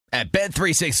At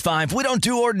Bet365, we don't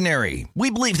do ordinary. We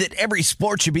believe that every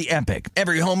sport should be epic.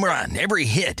 Every home run, every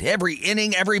hit, every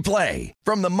inning, every play.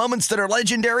 From the moments that are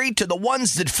legendary to the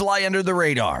ones that fly under the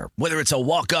radar. Whether it's a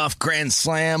walk-off grand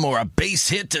slam or a base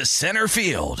hit to center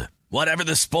field. Whatever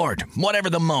the sport, whatever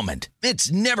the moment.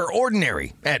 It's never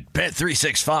ordinary at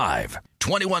Bet365.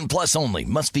 21 plus only.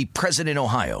 Must be present in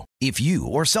Ohio. If you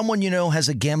or someone you know has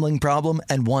a gambling problem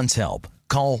and wants help,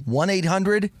 call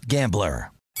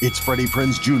 1-800-GAMBLER. It's Freddie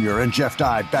Prinze Jr. and Jeff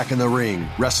Dye back in the ring.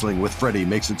 Wrestling with Freddie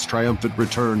makes its triumphant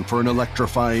return for an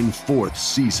electrifying 4th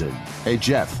season. Hey,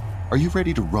 Jeff, are you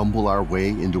ready to rumble our way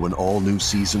into an all-new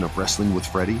season of Wrestling with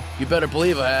Freddie? You better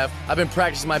believe I have. I've been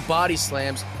practicing my body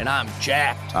slams, and I'm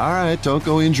jacked. All right, don't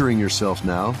go injuring yourself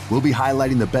now. We'll be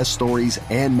highlighting the best stories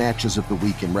and matches of the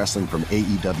week in wrestling from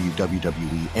AEW,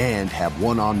 WWE, and have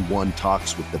one-on-one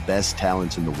talks with the best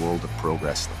talents in the world of pro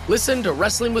wrestling. Listen to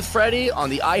Wrestling with Freddie on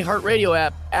the iHeartRadio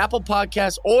app, Apple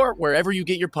Podcasts, or wherever you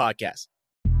get your podcasts.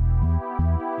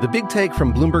 The Big Take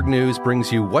from Bloomberg News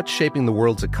brings you what's shaping the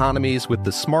world's economies with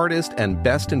the smartest and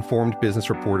best-informed business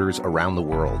reporters around the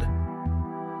world.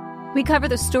 We cover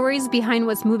the stories behind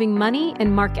what's moving money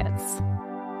and markets,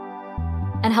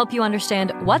 and help you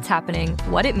understand what's happening,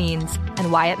 what it means,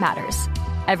 and why it matters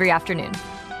every afternoon.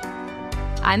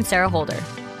 I'm Sarah Holder.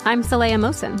 I'm Saleha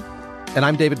Mohsin. And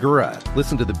I'm David Gura.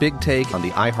 Listen to The Big Take on the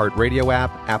iHeartRadio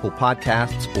app, Apple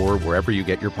Podcasts, or wherever you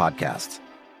get your podcasts.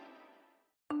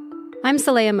 I'm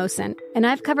Saleha Mohsin, and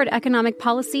I've covered economic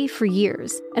policy for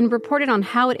years and reported on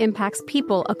how it impacts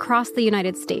people across the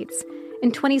United States.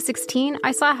 In 2016,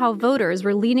 I saw how voters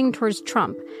were leaning towards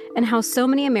Trump and how so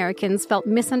many Americans felt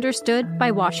misunderstood by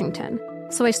Washington.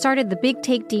 So I started The Big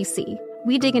Take DC.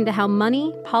 We dig into how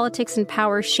money, politics, and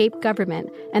power shape government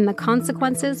and the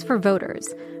consequences for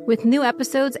voters. With new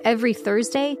episodes every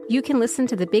Thursday, you can listen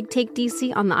to The Big Take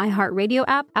DC on the iHeartRadio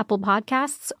app, Apple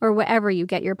Podcasts, or wherever you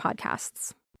get your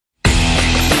podcasts.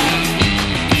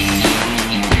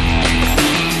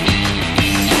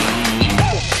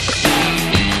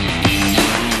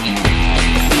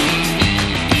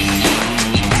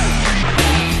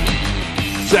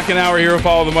 Second hour here of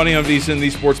Follow the Money on VSiN, the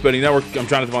Sports Betting Network. I'm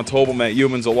Jonathan Von Tobel, Matt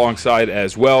Youmans alongside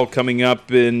as well. Coming up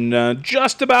in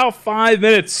just about 5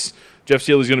 minutes, Jeff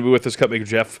Seeley's going to be with us, Cupmaker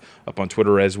Jeff, up on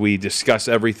Twitter as we discuss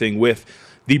everything with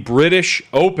the British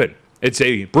Open. It's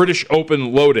a British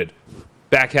Open loaded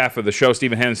back half of the show.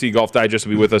 Stephen Hennessy, Golf Digest,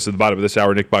 will be with us at the bottom of this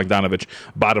hour. Nick Bogdanovich,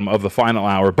 bottom of the final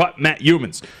hour. But Matt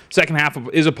Youmans, second half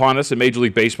is upon us in Major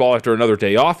League Baseball after another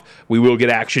day off. We will get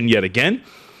action yet again.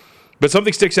 But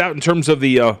something sticks out in terms of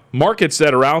the markets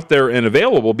that are out there and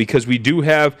available, because we do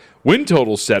have win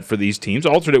totals set for these teams,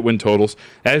 alternate win totals,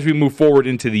 as we move forward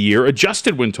into the year,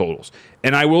 adjusted win totals.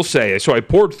 And I will say, so I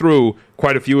poured through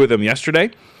quite a few of them yesterday.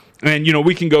 And, you know,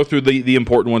 we can go through the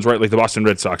important ones, right? Like the Boston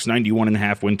Red Sox,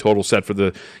 91.5 win total set for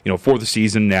the, for the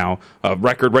season now.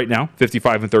 Record right now,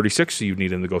 55-36. So you need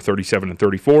them to go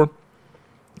 37-34.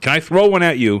 Can I throw one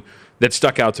at you that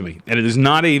stuck out to me? And it is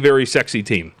not a very sexy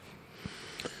team.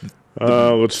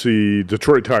 Let's see,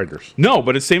 Detroit Tigers. No,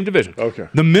 but it's same division. Okay.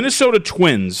 The Minnesota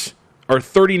Twins are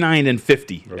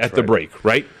 39-50 at the break,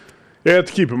 right? You have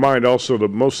to keep in mind also that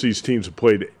most of these teams have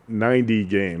played 90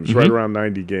 games, right around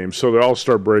 90 games. So the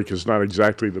All-Star break is not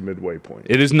exactly the midway point.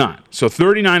 It is not. So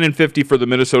 39-50 for the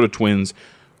Minnesota Twins.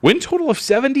 Win total of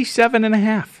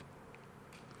 77.5,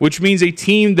 which means a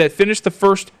team that finished the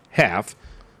first half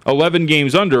 11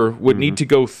 games under would need to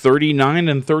go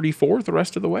 39-34 the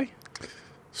rest of the way.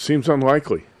 Seems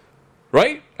unlikely.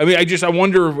 Right? I mean, I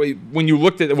wonder when you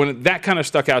looked at when that kind of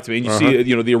stuck out to me, and you see,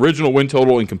 the original win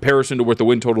total in comparison to what the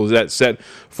win total is at set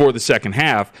for the second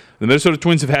half. The Minnesota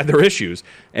Twins have had their issues,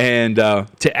 and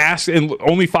to ask, and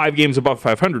only 5 games above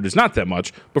 500 is not that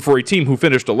much, but for a team who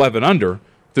finished 11 under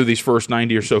through these first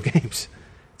 90 or so games,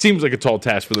 it seems like a tall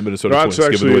task for the Minnesota Twins.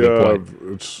 Actually, given the way they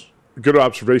play. It's good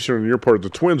observation on your part. The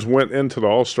Twins went into the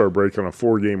All-Star break on a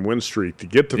 4-game win streak to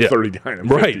get to 39-52.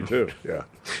 Right. Yeah.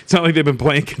 It's not like they've been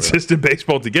playing consistent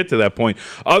baseball to get to that point.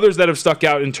 Others that have stuck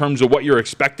out in terms of what you're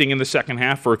expecting in the second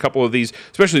half for a couple of these,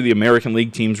 especially the American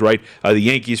League teams, right? The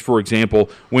Yankees, for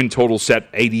example, win total set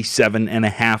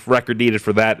 87.5, record needed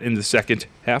for that in the second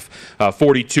half.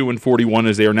 42-41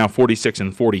 as they are now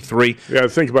 46-43. Yeah,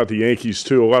 think about the Yankees,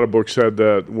 too. A lot of books had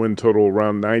that win total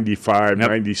around 95,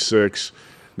 96.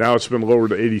 Now it's been lowered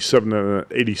to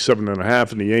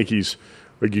 87.5, and the Yankees,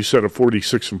 like you said, are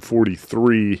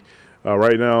 46-43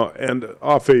 right now, and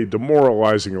off a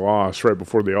demoralizing loss right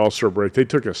before the All-Star break. They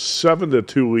took a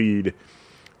 7-2 lead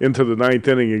into the ninth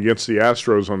inning against the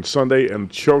Astros on Sunday and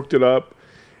choked it up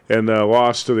and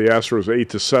lost to the Astros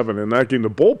 8-7. In that game, the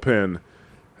bullpen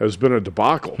has been a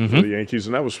debacle for the Yankees,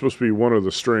 and that was supposed to be one of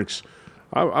the strengths.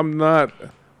 I'm not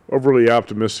overly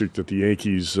optimistic that the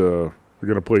Yankees are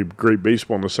going to play great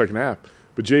baseball in the second half.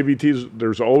 But JVT,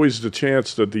 there's always the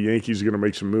chance that the Yankees are going to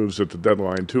make some moves at the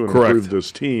deadline, too, and improve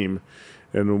this team.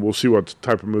 And we'll see what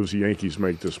type of moves the Yankees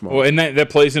make this month. Well, and that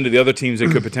plays into the other teams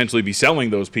that could potentially be selling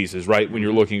those pieces, right, when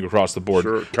you're looking across the board.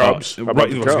 Sure, Cubs. I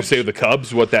was going to say the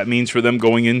Cubs, what that means for them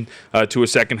going in to a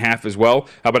second half as well.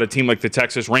 How about a team like the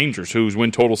Texas Rangers, whose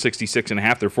win total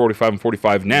 66.5, they're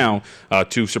 45-45 now,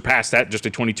 to surpass that, just a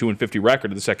 22-50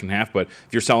 record in the second half. But if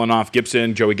you're selling off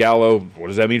Gibson, Joey Gallo, what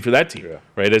does that mean for that team,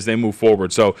 right, as they move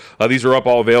forward? So these are up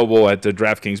all available at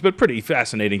DraftKings, but pretty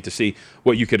fascinating to see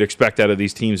what you could expect out of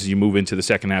these teams as you move into the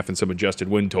second half and some adjusted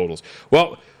win totals.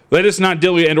 Well, let us not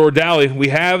dilly and or dally. We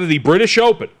have the British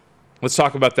Open. Let's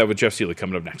talk about that with Jeff Seeley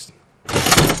coming up next.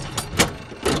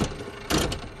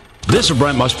 This is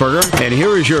Brent Musburger, and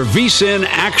here is your VSiN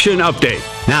action update.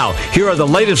 Now, here are the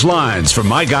latest lines from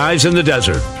my guys in the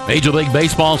desert. Major League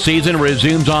Baseball season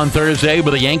resumes on Thursday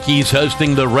with the Yankees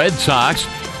hosting the Red Sox.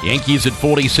 Yankees at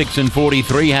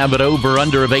 46-43 have an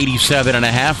over-under of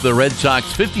 87.5. The Red Sox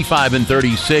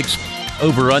 55-36.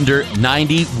 Over-under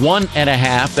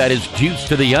 91.5. That is juice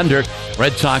to the under.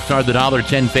 Red Sox are the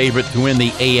 $1.10 favorite to win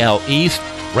the AL East.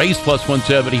 Rays plus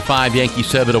 175, Yankees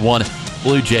 7-1.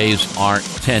 Blue Jays are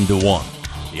 10-1.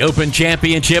 The Open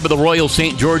Championship of the Royal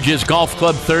St. George's Golf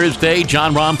Club Thursday.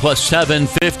 John Rahm plus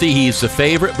 750. He's the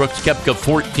favorite. Brooks Koepka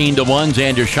 14-1.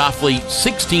 Xander Schauffele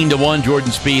 16-1. Jordan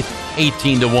Spieth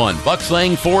 18-1. Bucks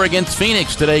laying 4 against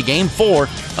Phoenix today. Game 4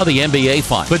 of the NBA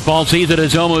Finals. Football season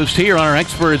is almost here. Our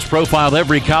experts profiled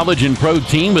every college and pro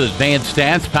team with advanced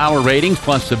stats, power ratings,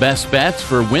 plus the best bets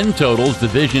for win totals,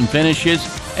 division finishes,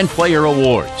 and player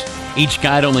awards. Each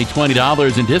guide only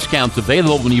 $20 and discounts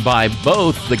available when you buy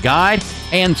both the guide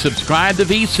and subscribe to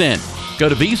VSiN. Go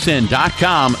to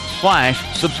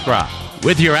vsin.com/subscribe.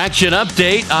 With your action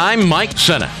update, I'm Mike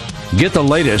Senna. Get the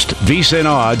latest VSiN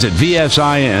odds at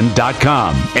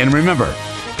vsin.com. And remember,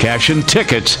 cash and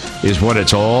tickets is what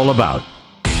it's all about.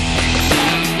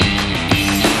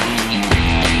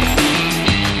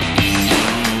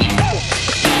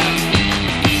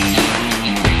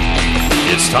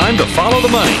 It's time to follow the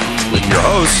money with your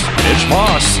hosts, Mitch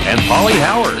Moss and Paulie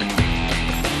Howard.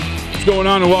 What's going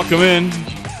on, and welcome in.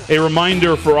 A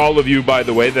reminder for all of you, by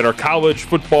the way, that our college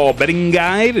football betting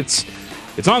guide, it's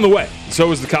on the way.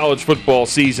 So is the college football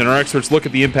season. Our experts look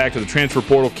at the impact of the transfer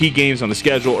portal, key games on the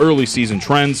schedule, early season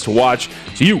trends to watch,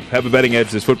 so you have a betting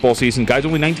edge this football season. Guys,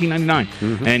 only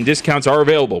 $19.99, and discounts are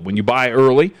available when you buy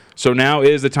early. So now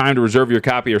is the time to reserve your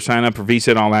copy or sign up for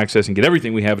VSiN All Access and get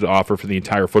everything we have to offer for the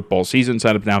entire football season.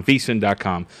 Sign up now,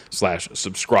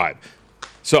 vsin.com/subscribe.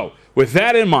 So with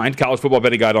that in mind, college football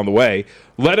betting guide on the way,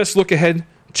 let us look ahead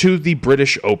to the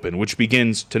British Open, which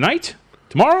begins tonight?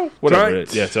 Tomorrow? Whatever tonight. it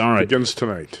is. Yeah, it's all right. Begins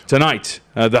tonight. Tonight.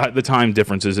 The time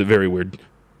difference is very weird.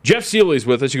 Jeff Seeley is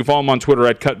with us. You can follow him on Twitter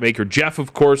at Cutmaker. Jeff,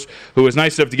 of course, who was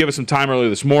nice enough to give us some time earlier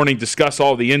this morning, discuss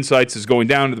all the insights that's going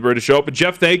down to the British Open.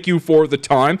 Jeff, thank you for the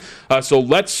time. So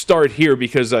let's start here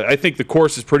because I think the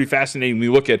course is pretty fascinating. We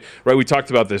look at, right, we talked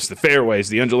about this, the fairways,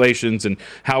 the undulations, and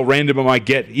how random it might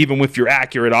get, even if you're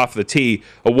accurate off the tee.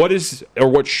 What is, or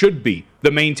what should be,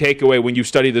 the main takeaway when you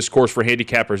study this course for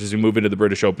handicappers as you move into the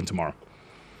British Open tomorrow?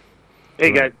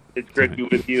 Hey guys, it's great to be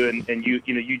with you. And you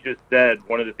just said,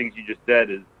 one of the things you just said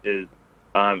is it's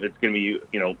going to be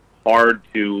hard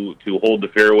to hold the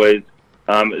fairways.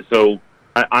 So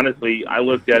honestly, I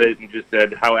looked at it and just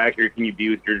said, how accurate can you be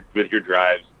with your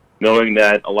drives, knowing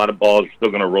that a lot of balls are still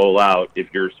going to roll out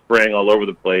if you're spraying all over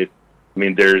the place. I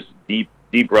mean, there's deep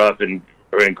rough and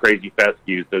crazy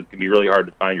fescue, so it's going to be really hard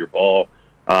to find your ball.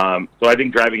 So I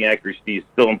think driving accuracy is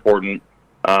still important.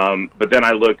 But then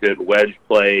I looked at wedge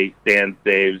play, stand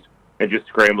saves, and just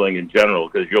scrambling in general,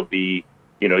 because you'll be,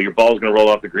 your ball's going to roll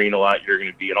off the green a lot. You're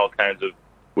going to be in all kinds of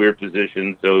weird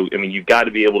positions. So, I mean, you've got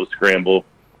to be able to scramble.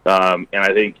 And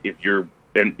I think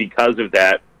and because of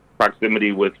that,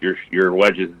 proximity with your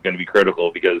wedges is going to be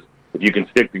critical, because if you can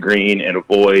stick the green and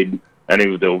avoid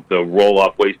any of the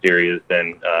roll-off waste areas,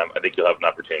 then I think you'll have an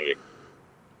opportunity.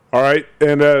 All right,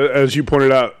 and as you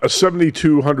pointed out, a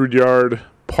 7,200-yard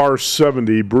par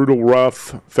 70, brutal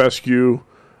rough, fescue,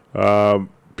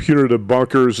 punitive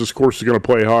bunkers. This course is going to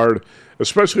play hard,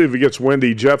 especially if it gets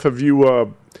windy. Jeff, have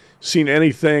you seen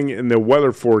anything in the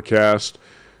weather forecast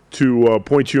to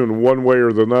point you in one way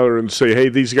or the other and say, hey,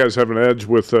 these guys have an edge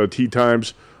with tee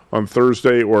times on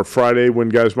Thursday or Friday when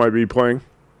guys might be playing?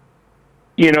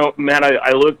 Matt,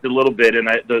 I looked a little bit, and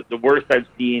the worst I've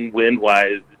seen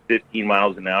wind-wise is 15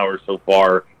 miles an hour so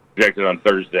far projected on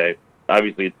Thursday.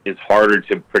 Obviously, it's harder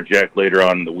to project later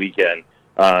on in the weekend.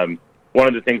 One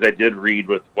of the things I did read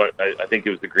was what I think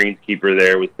it was the greenskeeper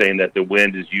there was saying that the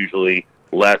wind is usually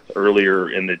less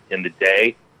earlier in the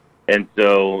day, and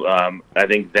so I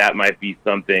think that might be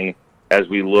something as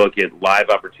we look at live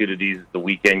opportunities as the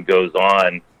weekend goes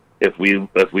on. If we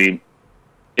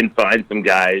can find some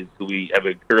guys who we have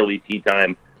an early tee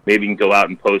time, maybe can go out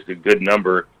and post a good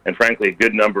number. And frankly, a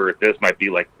good number at this might be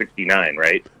like 69,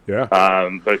 right? Yeah.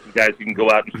 But some guys who can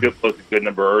go out and post a good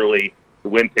number early, the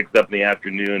wind picks up in the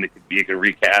afternoon, it could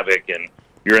wreak havoc, and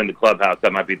you're in the clubhouse,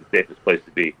 that might be the safest place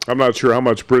to be. I'm not sure how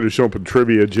much British Open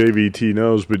trivia JVT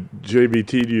knows, but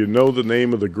JVT, do you know the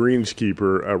name of the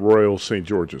greenskeeper at Royal St.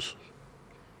 George's?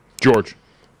 George.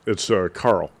 It's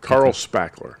Carl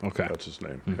Spackler. Okay. That's his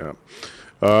name. Yeah.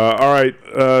 All right,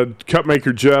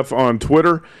 Cupmaker Jeff on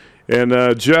Twitter.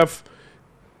 And, Jeff,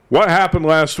 what happened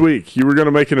last week? You were going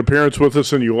to make an appearance with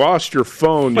us, and you lost your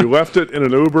phone. You left it in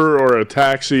an Uber or a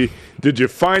taxi. Did you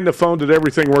find the phone? Did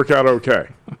everything work out okay?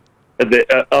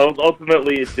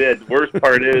 Ultimately, it did. The worst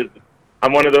part is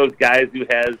I'm one of those guys who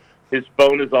has his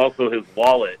phone is also his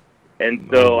wallet. And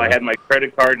so I had my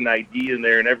credit card and ID in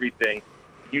there and everything.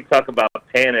 You talk about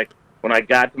panic. When I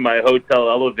got to my hotel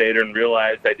elevator and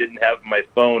realized I didn't have my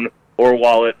phone or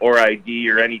wallet or ID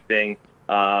or anything,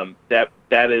 that's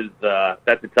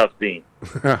a tough scene.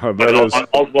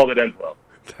 All's well that ends well.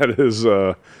 That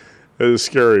is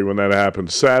scary when that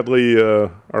happens. Sadly,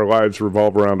 our lives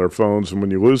revolve around our phones, and when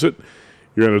you lose it,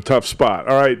 you're in a tough spot.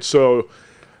 All right, so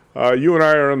you and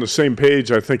I are on the same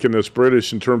page, I think, in this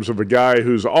British in terms of a guy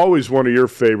who's always one of your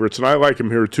favorites, and I like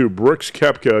him here too, Brooks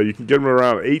Koepka. You can get him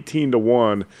around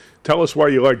 18-1. Tell us why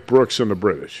you like Brooks in the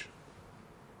British.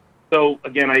 So,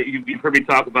 again, you've heard me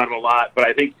talk about him a lot, but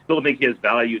I still think he has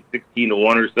value at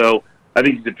 16-1 or so. I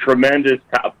think he's a tremendous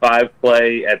top 5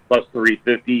 play at plus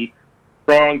 350,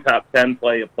 strong top 10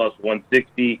 play at plus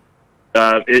 160.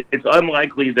 It's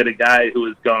unlikely that a guy who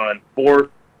has gone 4th,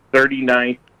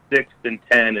 39th, 6th, and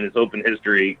 10 in his Open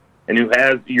history, and who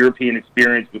has European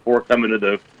experience before coming to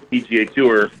the PGA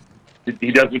Tour,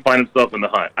 he doesn't find himself in the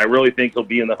hunt. I really think he'll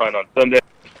be in the hunt on Sunday.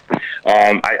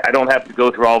 I don't have to go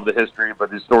through all of the history,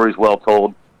 but his story's well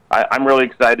told. I'm really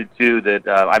excited, too, that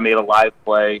I made a live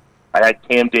play. I had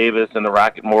Cam Davis and the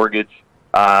Rocket Mortgage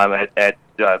at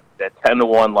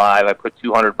 10-1 live. I put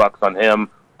 $200 on him,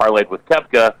 parlayed with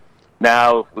Koepka.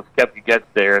 Now, if Koepka gets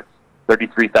there, it's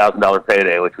 $33,000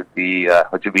 payday, which would be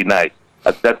nice.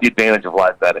 That's the advantage of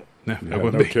live betting. That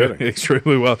would be kidding.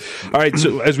 Extremely well. All right,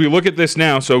 so as we look at this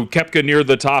now, so Koepka near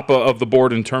the top of the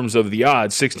board in terms of the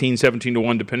odds, 16,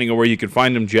 17-1, depending on where you can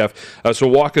find him, Jeff. So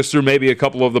walk us through maybe a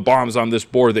couple of the bombs on this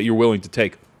board that you're willing to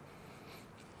take.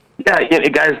 Yeah,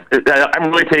 guys,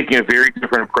 I'm really taking a very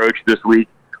different approach this week.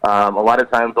 A lot of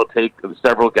times I'll take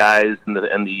several guys in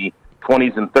the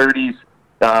 20s and 30s.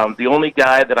 The only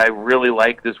guy that I really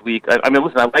like this week, I mean,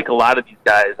 listen, I like a lot of these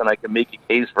guys, and I can make a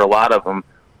case for a lot of them,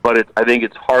 but I think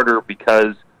it's harder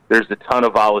because there's a ton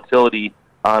of volatility,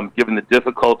 given the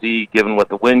difficulty, given what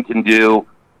the wind can do.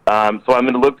 So I'm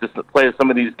going to look to play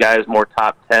some of these guys more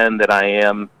top 10 than I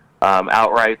am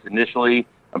outrights initially.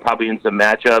 I'm probably in some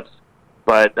matchups.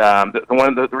 But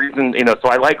one of the reasons, so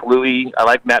I like Louis, I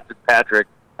like Matt Fitzpatrick.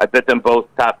 I bet them both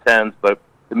top 10s, but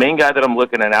the main guy that I'm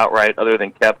looking at outright, other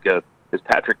than Koepka, is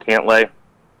Patrick Cantlay.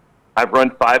 I've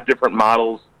run 5 different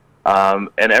models, and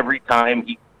every time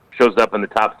he shows up in the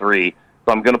top 3,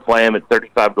 so I'm going to play him at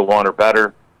 35-1 or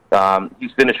better.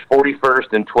 He's finished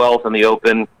 41st and 12th in the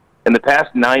Open. In the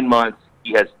past 9 months,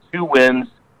 he has 2 wins,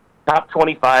 top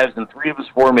 25s in 3 of his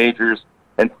 4 majors,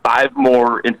 and 5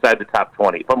 more inside the top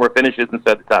 20. 5 more finishes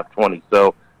inside the top 20.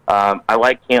 So I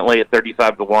like Cantlay at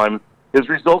 35-1. His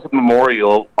results at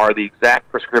Memorial are the exact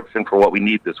prescription for what we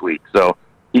need this week. So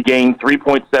he gained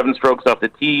 3.7 strokes off the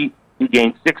tee. He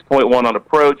gained 6.1 on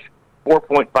approach,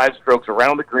 4.5 strokes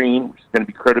around the green, which is going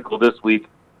to be critical this week,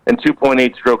 and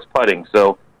 2.8 strokes putting.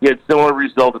 So he had similar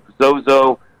result at the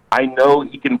Zozo. I know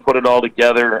he can put it all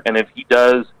together, and if he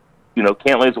does,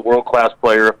 Cantlay's a world-class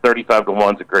player.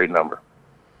 35-1 is a great number.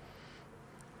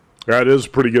 That is a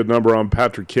pretty good number on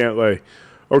Patrick Cantlay.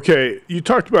 Okay, you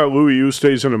talked about Louis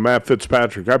Oosthuizen and Matt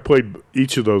Fitzpatrick. I played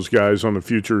each of those guys on the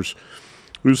futures.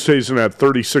 Oosthuizen at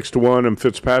 36-1 and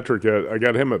Fitzpatrick I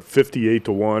got him at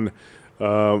 58-1.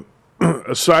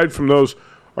 Aside from those,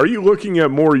 are you looking at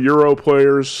more Euro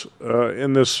players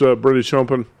in this British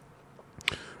Open?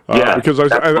 Yeah, because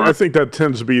I think that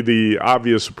tends to be the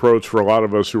obvious approach for a lot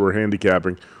of us who are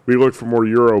handicapping. We look for more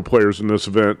Euro players in this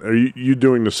event. Are you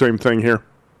doing the same thing here?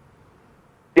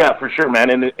 Yeah, for sure, man.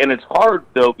 And it's hard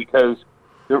though because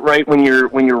right when you're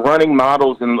running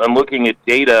models and looking at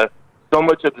data, so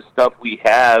much of the stuff we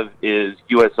have is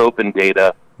U.S. Open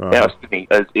data,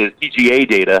 is PGA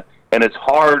data, and it's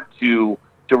hard to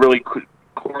really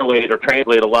correlate or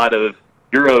translate a lot of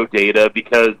Euro data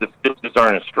because the fields just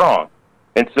aren't as strong.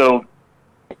 And so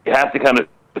you have to kind of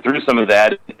go through some of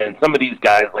that. And some of these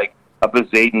guys like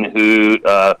Zayden, who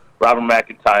Robert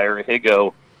McIntyre,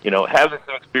 Higo, have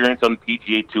some experience on the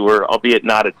PGA Tour, albeit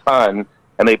not a ton,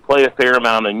 and they play a fair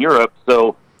amount in Europe.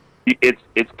 So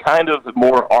it's kind of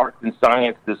more art than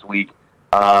science this week.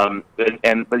 But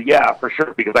yeah, for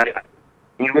sure, because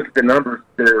when you look at the numbers,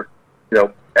 there,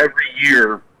 every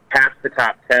year half the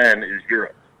top 10 is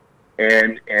Europe,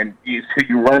 and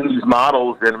you run these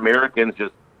models, and Americans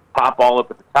just pop all up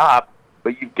at the top.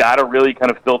 But you've got to really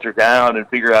kind of filter down and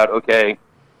figure out, okay,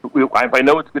 if I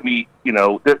know it's going to be,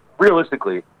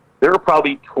 realistically, there are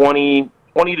probably 20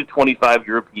 to 25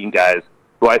 European guys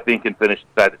who I think can finish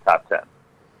inside the top 10.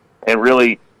 And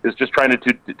really is just trying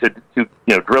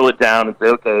to drill it down and say,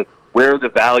 okay, where are the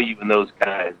value in those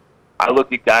guys? I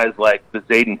look at guys like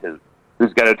Zayden,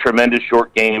 who's got a tremendous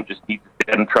short game, just needs to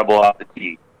get in trouble off the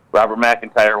tee. Robert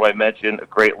McIntyre, who I mentioned, a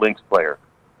great links player.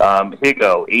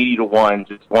 Higo, 80-1,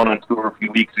 just won on tour a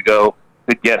few weeks ago,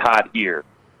 could get hot here.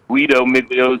 Guido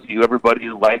Migliozzi, who everybody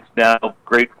likes now,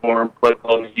 great form, play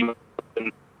well in the U.S.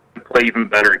 and play even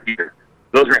better here.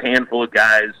 Those are a handful of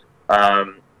guys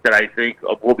that I think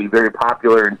will be very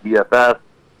popular in DFS,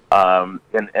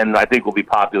 and I think will be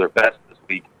popular best this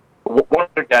week. One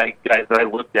other guys that I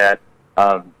looked at,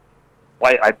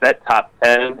 I bet top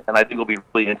 10, and I think will be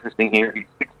really interesting here. He's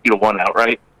 60-1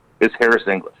 outright. Is Harris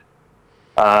English?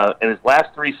 In his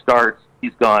last 3 starts,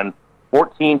 he's gone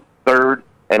 14th, 3rd,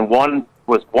 and won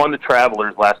the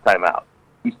Travelers last time out.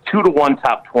 He's 2-1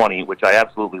 top 20, which I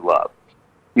absolutely love.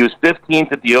 He was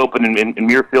 15th at the Open in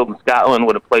Muirfield in Scotland,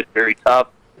 would have played very tough,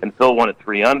 and Phil won at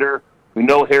 3 under. We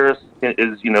know Harris can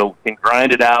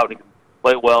grind it out and can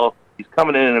play well. He's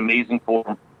coming in amazing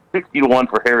form. 60-1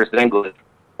 for Harris English.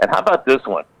 And how about this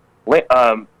one?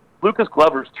 Lucas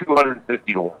Glover's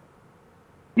 250-1.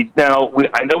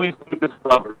 I know he's Lucas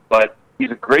Glover, but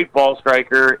he's a great ball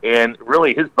striker, and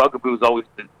really his bugaboo has always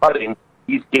been putting.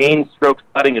 He's gained strokes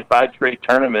putting in 5 straight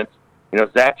tournaments.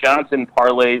 Zach Johnson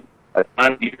parlayed a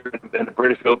ton here in the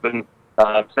British Open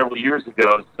several years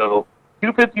ago. So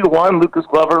 250-1, Lucas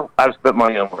Glover, I've spent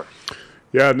money on worse.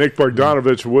 Yeah, Nick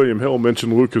Bogdanovich and William Hill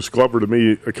mentioned Lucas Glover to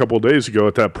me a couple of days ago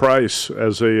at that price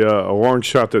as a long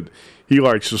shot that he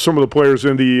likes. So some of the players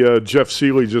in the Jeff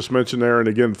Seeley just mentioned there, and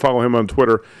again, follow him on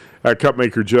Twitter at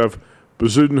CupmakerJeff.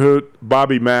 Bezuidenhout,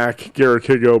 Bobby Mack, Garrick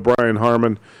Higo, Brian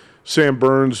Harmon, Sam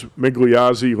Burns,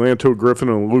 Migliozzi, Lanto Griffin,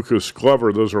 and Lucas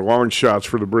Glover. Those are long shots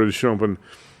for the British Open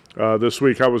this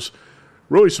week. I was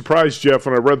really surprised, Jeff,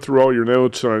 when I read through all your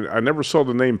notes, and I never saw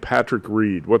the name Patrick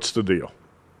Reed. What's the deal?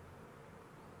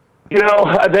 Here's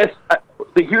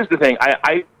the thing.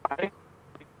 I think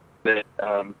that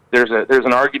there's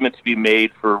an argument to be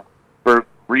made for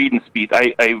Reed and Spieth.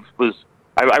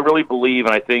 I really believe,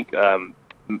 and I think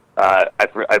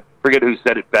I forget who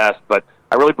said it best, but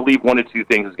I really believe one of two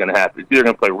things is going to happen. It's either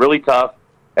going to play really tough,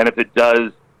 and if it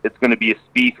does, it's going to be a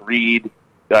Spieth-Reed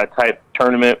type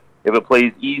tournament. If it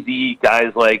plays easy,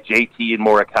 guys like JT and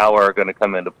Morikawa are going to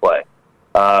come into play.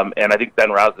 And I think Ben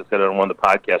Rouza said it on one of the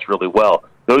podcasts really well.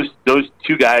 Those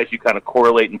two guys you kind of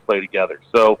correlate and play together.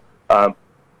 So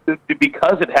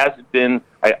because it hasn't been,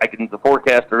 the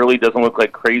forecast early doesn't look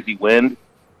like crazy wind.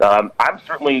 I'm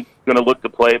certainly going to look to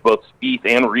play both Spieth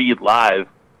and Reed live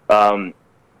in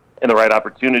the right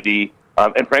opportunity.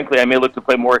 And frankly, I may look to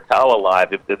play Morikawa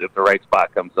live if the right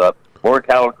spot comes up.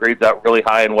 Morikawa grades out really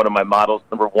high in one of my models,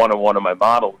 number 1 on one of my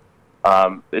models.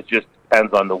 It just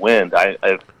depends on the wind. I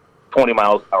have 20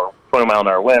 mile an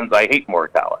hour winds. I hate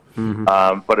Morikawa.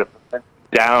 Mm-hmm. But if it's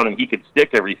down and he could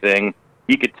stick everything,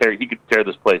 he could tear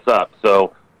this place up.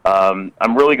 So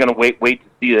I'm really going to wait to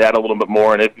see that a little bit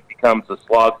more. And if it becomes a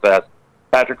slogfest,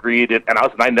 Patrick Reed, and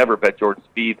I never bet Jordan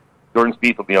Spieth. Jordan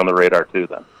Spieth will be on the radar too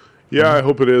then. Yeah, I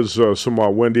hope it is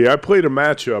somewhat windy. I played a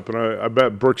matchup, and I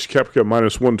bet Brooks Koepka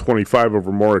minus 125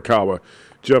 over Morikawa.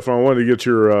 Jeff, I wanted to get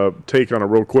your take on it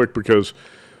real quick because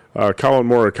Colin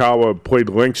Morikawa played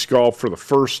links golf for the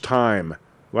first time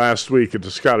last week at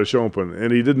the Scottish Open,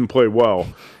 and he didn't play well.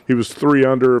 He was 3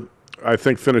 under, I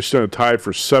think finished in a tie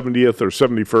for 70th or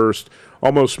 71st,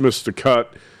 almost missed the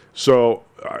cut. So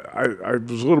I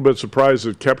was a little bit surprised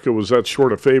that Koepka was that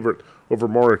short a favorite over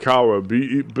Morikawa.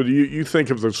 But you think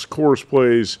if this course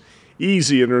plays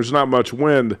easy and there's not much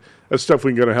wind, that's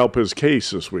definitely going to help his case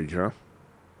this week, huh?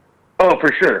 Oh,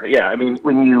 for sure. Yeah, I mean,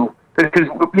 because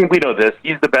we know this,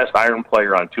 he's the best iron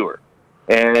player on tour,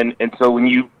 and so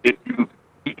he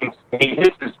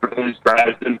hits his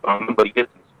drives and bomb, but he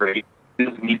hits them straight. He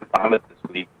doesn't need to bomb it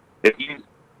this week. If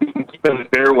you can keep in the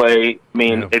fairway. I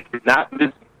mean, if you're not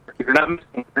missing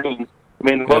greens, I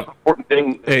mean, the most important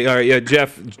thing. Hey, all right, yeah,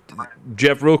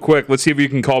 Jeff, real quick, let's see if you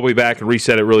can call me back and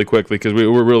reset it really quickly because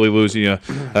we're really losing you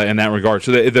in that regard.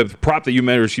 So the prop that you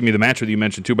mentioned, the matchup that you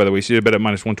mentioned too, by the way, so you bet at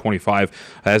minus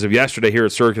 125 as of yesterday here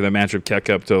at Circa. The matchup kept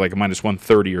up to like a minus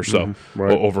 130 or so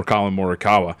over Colin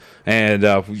Morikawa. And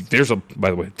there's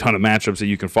by the way, a ton of matchups that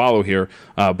you can follow here.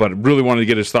 But really wanted to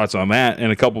get his thoughts on that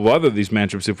and a couple of other of these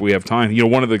matchups if we have time. You know,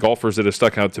 one of the golfers that has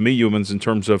stuck out to me, Humans, in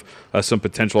terms of some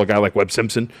potential, a guy like Webb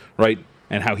Simpson, right?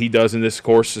 And how he does in this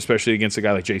course, especially against a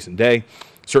guy like Jason Day.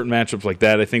 Certain matchups like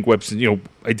that. I think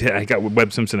I got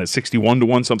Webb Simpson at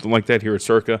 61-1, something like that here at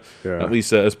Circa, at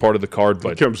least as part of the card.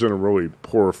 But he comes in a really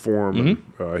poor form.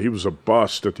 And, he was a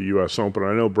bust at the U.S. Open.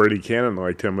 I know Brady Cannon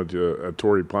liked him at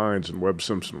Torrey Pines, and Webb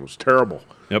Simpson was terrible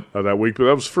that week. But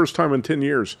that was the first time in 10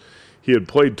 years he had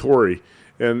played Torrey.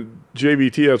 And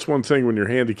JVT, that's one thing when you're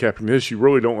handicapping this, you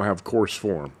really don't have course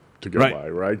form to go by,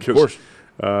 right? Of course.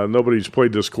 Nobody's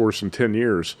played this course in 10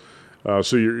 years.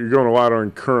 So you're going a lot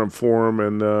on current form,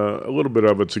 and a little bit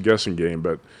of it's a guessing game.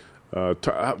 But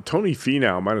Tony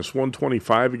Finau, minus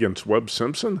 125 against Webb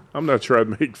Simpson? I'm not sure I'd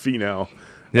make Finau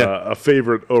a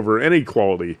favorite over any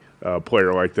quality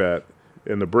player like that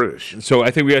in the British. So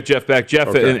I think we got Jeff back.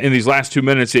 Jeff, in these last 2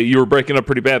 minutes, you were breaking up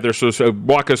pretty bad there. So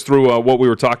walk us through what we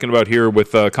were talking about here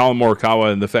with Colin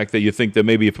Morikawa and the fact that you think that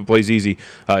maybe if it plays easy,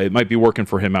 it might be working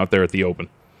for him out there at the Open.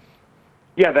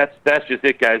 Yeah, that's just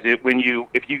it, guys. If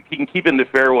you can keep in the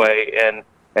fairway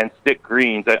and stick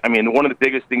greens, I mean, one of the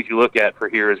biggest things you look at for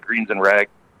here is greens and rag,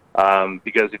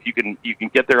 because if you can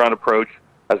get there on approach,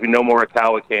 as we know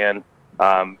Morikawa can.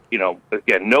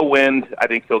 Again, no wind, I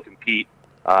think he'll compete.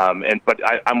 But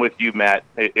I'm with you, Matt.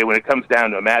 When it comes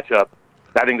down to a matchup,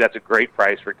 I think that's a great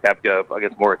price for Koepka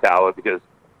against Morikawa because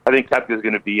I think Koepka is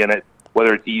going to be in it,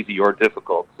 whether it's easy or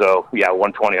difficult. So,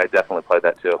 120, I definitely play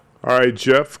that too. All right,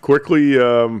 Jeff, quickly,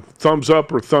 thumbs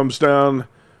up or thumbs down?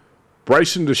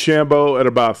 Bryson DeChambeau at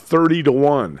about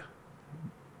 30-1.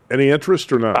 Any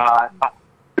interest or not?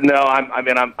 No,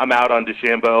 I'm out on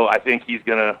DeChambeau. I think he's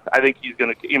gonna. He's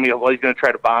gonna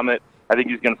try to bomb it. I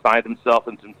think he's gonna find himself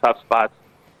in some tough spots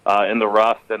in the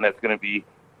rough, and that's gonna be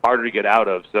harder to get out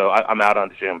of. So I'm out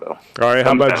on DeChambeau. All right,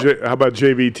 how about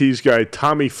JVT's guy,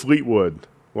 Tommy Fleetwood?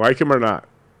 Like him or not?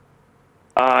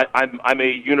 I'm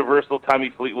a universal Tommy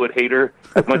Fleetwood hater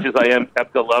as much as I am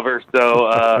Koepka lover, so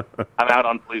I'm out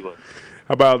on Fleetwood.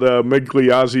 How about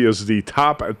Migliozzi as the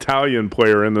top Italian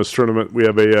player in this tournament? We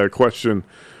have a question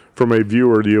from a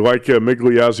viewer. Do you like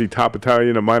Migliozzi top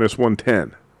Italian at minus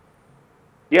 110?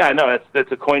 Yeah, no,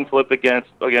 that's a coin flip against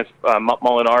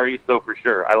Molinari, so for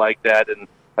sure. I like that, and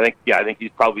I think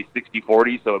he's probably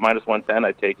 60-40, so at minus 110,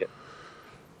 I'd take it.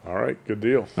 All right, good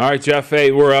deal. All right, Jeff,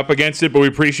 hey, we're up against it, but we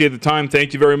appreciate the time.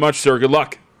 Thank you very much, sir. Good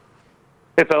luck.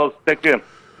 Hey, fellas. Thank you.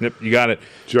 Yep, you got it.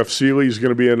 Jeff Seeley is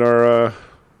going to be in our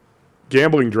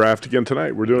gambling draft again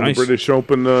tonight. We're doing the British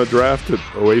Open draft at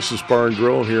Oasis Bar and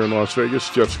Grill here in Las Vegas.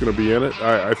 Jeff's going to be in it.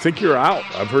 I think you're out.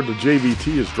 I've heard the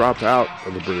JVT has dropped out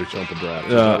of the British Open draft.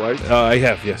 Is that right? I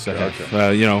have, yes, I have.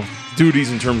 Okay.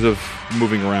 Duties in terms of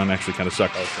moving around actually kind of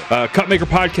suck. Okay. Cutmaker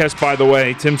Podcast, by the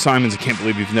way. Tim Simons, I can't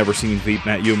believe you've never seen Veep,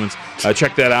 Matt Humans.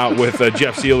 Check that out with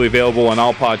Jeff Seeley, available on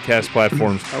all podcast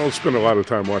platforms. I don't spend a lot of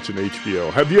time watching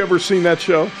HBO. Have you ever seen that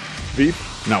show, Veep?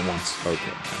 Not once.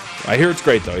 Okay. I hear it's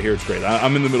great, though.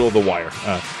 I'm in the middle of the wire.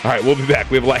 All right, we'll be back.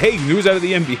 We have news out of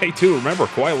the NBA, too. Remember,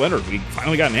 Kawhi Leonard, we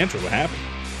finally got an answer. What happened?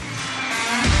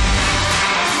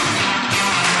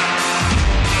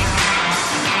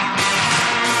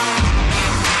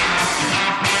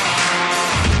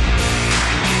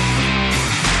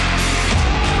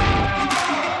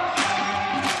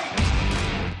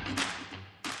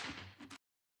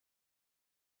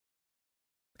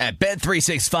 At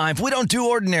Bet365, we don't do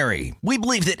ordinary. We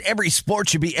believe that every sport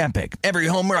should be epic. Every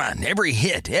home run, every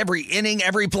hit, every inning,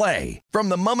 every play. From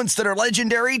the moments that are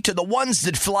legendary to the ones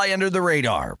that fly under the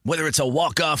radar. Whether it's a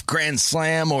walk-off grand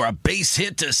slam or a base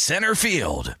hit to center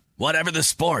field. Whatever the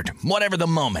sport, whatever the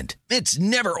moment. It's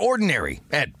never ordinary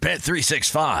at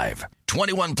Bet365.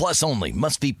 21 plus only.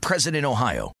 Must be present in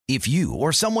Ohio. If you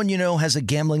or someone you know has a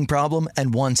gambling problem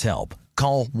and wants help,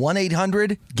 call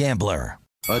 1-800-GAMBLER.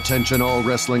 Attention all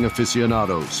wrestling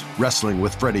aficionados. Wrestling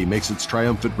with Freddie makes its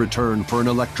triumphant return for an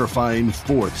electrifying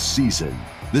 4th season.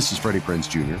 This is Freddie Prinze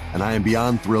Jr., and I am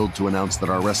beyond thrilled to announce that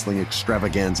our wrestling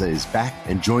extravaganza is back,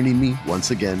 and joining me once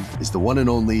again is the one and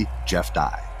only Jeff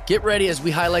Dye. Get ready as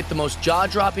we highlight the most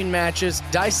jaw-dropping matches,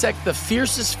 dissect the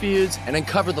fiercest feuds, and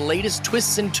uncover the latest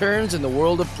twists and turns in the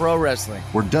world of pro wrestling.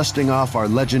 We're dusting off our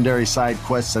legendary side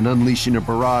quests and unleashing a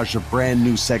barrage of brand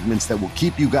new segments that will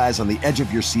keep you guys on the edge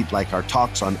of your seat like our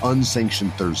talks on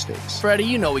Unsanctioned Thursdays. Freddie,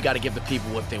 you know we got to give the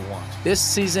people what they want. This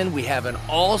season, we have an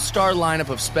all-star lineup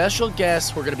of special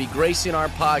guests who are going to be gracing our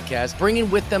podcast,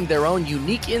 bringing with them their own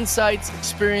unique insights,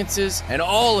 experiences, and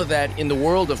all of that in the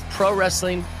world of pro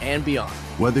wrestling and beyond.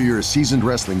 Whether you're a seasoned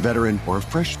wrestling veteran or a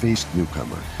fresh-faced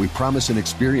newcomer, we promise an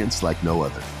experience like no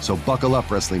other. So buckle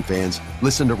up, wrestling fans.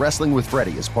 Listen to Wrestling with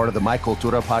Freddie as part of the My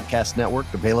Cultura Podcast Network,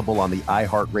 available on the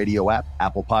iHeartRadio app,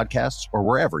 Apple Podcasts, or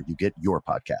wherever you get your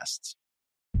podcasts.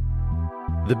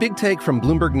 The Big Take from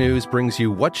Bloomberg News brings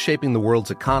you what's shaping the world's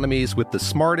economies with the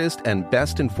smartest and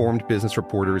best-informed business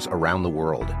reporters around the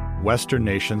world. Western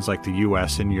nations like the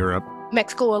U.S. and Europe.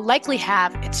 Mexico will likely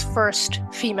have its first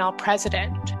female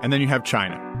president. And then you have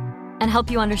China. And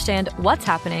help you understand what's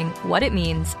happening, what it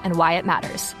means, and why it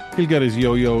matters. He'll get his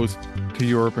yo-yos to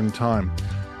Europe in time.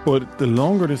 But the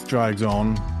longer this drags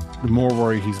on, the more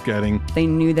worry he's getting. They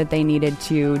knew that they needed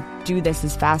to do this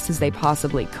as fast as they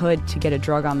possibly could to get a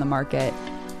drug on the market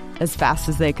as fast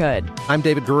as they could. I'm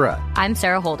David Gura. I'm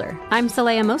Sarah Holder. I'm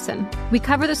Saleha Mohsen. We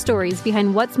cover the stories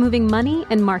behind what's moving money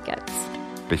and markets.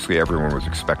 Basically, everyone was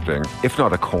expecting, if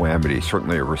not a calamity,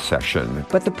 certainly a recession.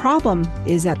 But the problem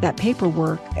is that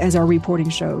paperwork, as our reporting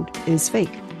showed, is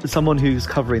fake. As someone who's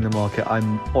covering the market,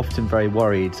 I'm often very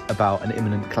worried about an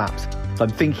imminent collapse. So I'm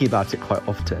thinking about it quite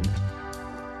often.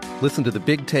 Listen to The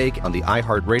Big Take on the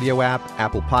iHeartRadio app,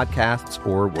 Apple Podcasts,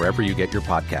 or wherever you get your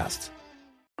podcasts.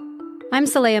 I'm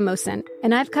Saleha Mohsen,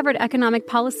 and I've covered economic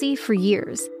policy for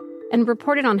years and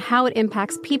reported on how it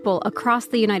impacts people across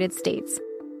the United States.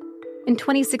 In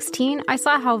 2016, I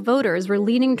saw how voters were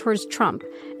leaning towards Trump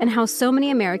and how so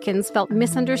many Americans felt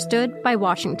misunderstood by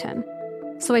Washington.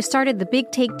 So I started The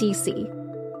Big Take DC.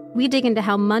 We dig into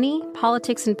how money,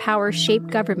 politics, and power shape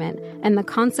government and the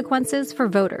consequences for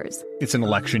voters. It's an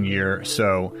election year,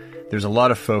 so there's a lot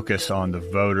of focus on the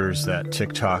voters that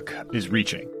TikTok is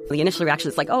reaching. The initial reaction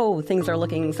is like, oh, things are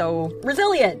looking so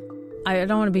resilient. I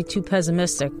don't want to be too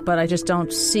pessimistic, but I just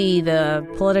don't see the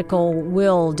political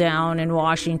will down in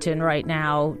Washington right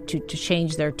now to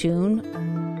change their tune.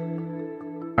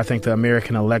 I think the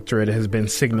American electorate has been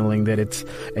signaling that it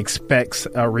expects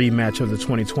a rematch of the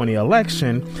 2020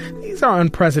 election. These are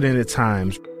unprecedented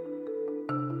times.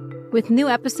 With new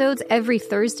episodes every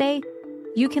Thursday,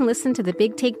 you can listen to The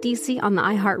Big Take DC on the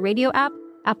iHeartRadio app,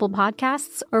 Apple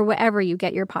Podcasts, or wherever you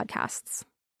get your podcasts.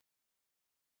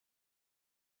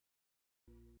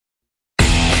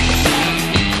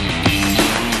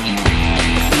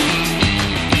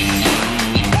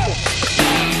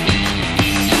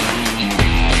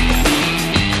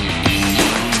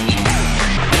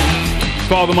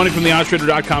 Follow the money from the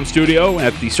OddsTrader.com studio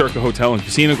at the Circa Hotel and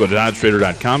Casino. Go to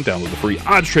OddsTrader.com. Download the free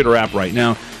OddsTrader app right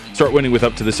now. Start winning with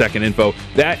up to the second info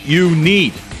that you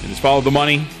need. And just follow the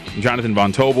money. I'm Jonathan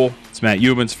Von Tobel. It's Matt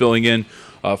Youmans filling in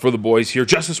for the boys here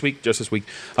just this week. We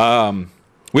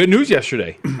had news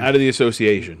yesterday out of the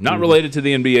association, not related to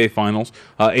the NBA Finals.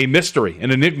 A mystery,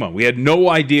 an enigma. We had no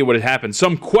idea what had happened.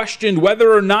 Some questioned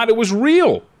whether or not it was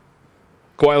real.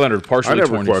 Kawhi Leonard partially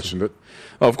torn. I never questioned it.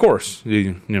 Oh, of course.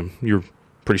 You're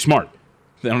pretty smart.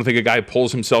 I don't think a guy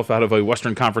pulls himself out of a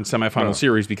Western Conference semifinal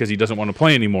series because he doesn't want to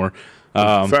play anymore.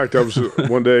 In fact, I was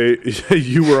one day,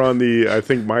 you were on the, I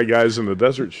think, My Guys in the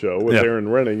Desert show with Aaron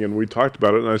Renning, and we talked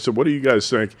about it, and I said, what do you guys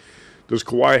think? Does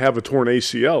Kawhi have a torn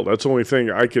ACL? That's the only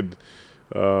thing I could,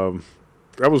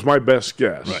 that was my best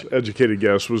guess, educated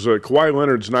guess, was that Kawhi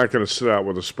Leonard's not going to sit out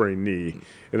with a sprained knee.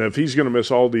 And if he's going to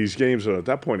miss all these games, and at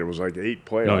that point it was like 8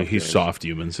 playoff No, he's games. Soft,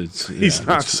 Youmans. He's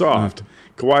not soft.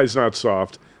 Kawhi's not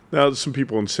soft. Now, some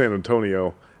people in San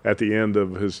Antonio at the end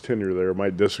of his tenure there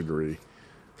might disagree.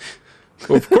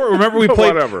 Well, of course, remember we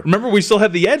played. Whatever. Remember we still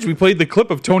had the edge. We played the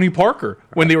clip of Tony Parker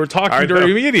when they were talking during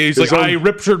the media. He's like, I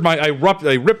ripped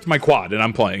my quad and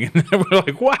I'm playing. And we're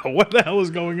like, wow, what the hell is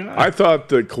going on? I thought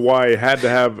that Kawhi had to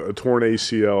have a torn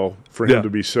ACL for him to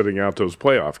be sitting out those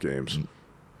playoff games.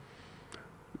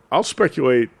 I'll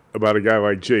speculate about a guy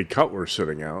like Jay Cutler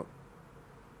sitting out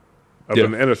of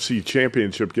an NFC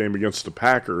championship game against the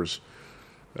Packers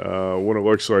when it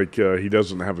looks like he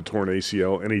doesn't have a torn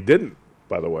ACL, and he didn't,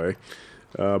 by the way.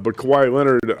 But Kawhi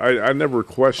Leonard, I never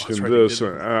questioned this.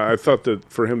 I thought that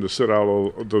for him to sit out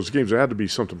all those games, it had to be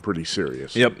something pretty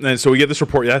serious. Yep, and so we get this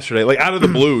report yesterday, like out of the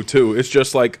blue, too. It's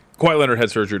just like Kawhi Leonard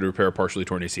had surgery to repair a partially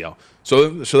torn ACL. So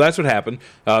that's what happened.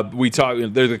 We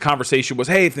talked. The conversation was,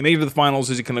 hey, if they made it to the finals,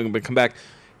 is he going to come back?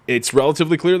 it's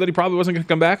relatively clear that he probably wasn't going to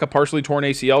come back. A partially torn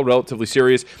ACL, relatively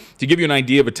serious. To give you an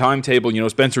idea of a timetable,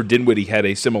 Spencer Dinwiddie had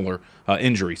a similar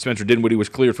injury. Spencer Dinwiddie was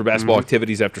cleared for basketball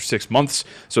activities after 6 months.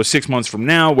 So 6 months from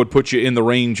now would put you in the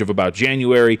range of about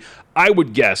January. I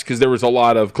would guess, because there was a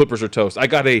lot of Clippers are toast. I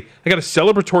got a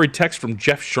celebratory text from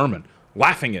Jeff Sherman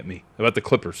laughing at me about the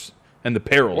Clippers and the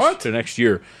perils to next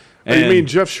year. And you mean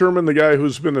Jeff Sherman, the guy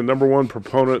who's been the number one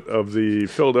proponent of the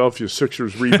Philadelphia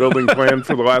Sixers rebuilding plan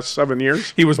for the last 7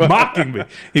 years? He was mocking me.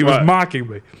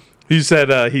 He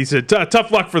said, tough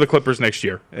luck for the Clippers next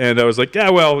year. And I was like,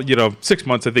 6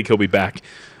 months, I think he'll be back.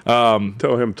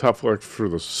 Tell him tough luck for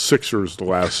the Sixers the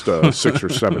last 6 or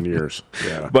 7 years.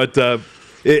 Yeah. But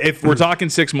if we're talking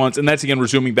 6 months, and that's, again,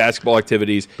 resuming basketball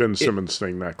activities. Ben Simmons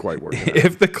thing not quite working out.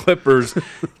 If the Clippers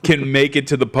can make it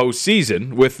to the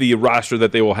postseason with the roster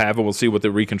that they will have, and we'll see what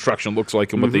the reconstruction looks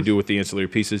like and what they do with the ancillary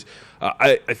pieces,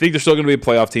 I think they're still going to be a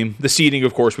playoff team. The seeding,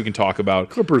 of course, we can talk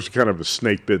about. Clippers are kind of a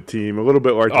snake bit team, a little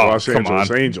bit like the Los Angeles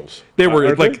Angels. They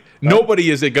were nobody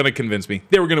is going to convince me.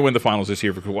 They were going to win the finals this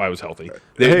year because Kawhi was healthy.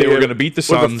 They were going to beat the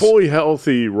Suns. With a fully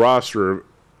healthy roster,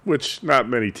 which not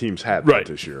many teams had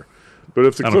this year. But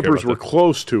if the Clippers were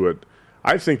close to it,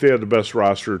 I think they had the best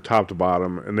roster top to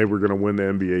bottom, and they were going to win the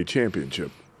NBA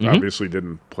championship. Obviously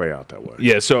didn't play out that way.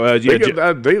 Yeah, so they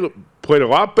played a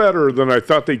lot better than I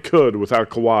thought they could without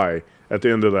Kawhi at the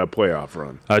end of that playoff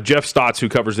run. Jeff Stotts, who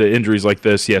covers the injuries like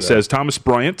this, says Thomas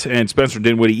Bryant and Spencer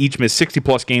Dinwiddie each missed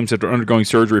 60-plus games after undergoing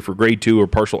surgery for grade 2 or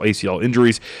partial ACL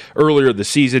injuries earlier this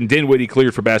season. Dinwiddie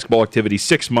cleared for basketball activity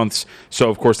 6 months, so,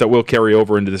 of course, that will carry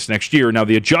over into this next year. Now,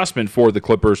 the adjustment for the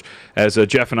Clippers, as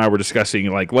Jeff and I were discussing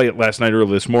late last night,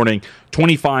 early this morning,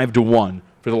 25-1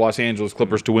 for the Los Angeles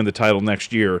Clippers to win the title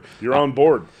next year. You're on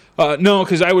board. No,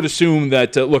 because I would assume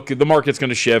that, the market's going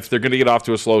to shift. They're going to get off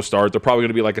to a slow start. They're probably going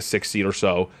to be like a 6 seed or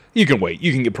so. You can wait.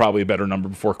 You can get probably a better number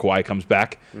before Kawhi comes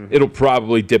back. It'll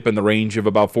probably dip in the range of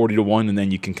about 40-1, and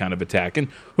then you can kind of attack. And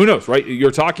who knows, right?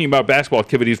 You're talking about basketball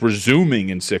activities resuming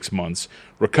in 6 months.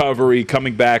 Recovery,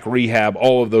 coming back, rehab,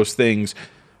 all of those things.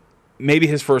 Maybe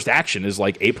his first action is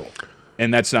like April.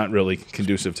 And that's not really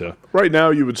conducive to. Right now,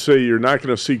 you would say you're not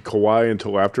going to see Kawhi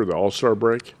until after the All-Star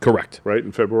break. Correct. Right,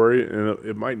 in February. And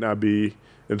it might not be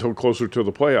until closer to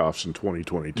the playoffs in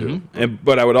 2022.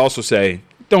 But I would also say,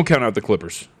 don't count out the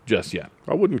Clippers just yet.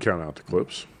 I wouldn't count out the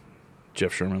Clips.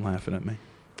 Jeff Sherman laughing at me.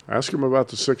 Ask him about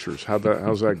the Sixers. How's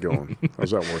that going?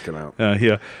 How's that working out?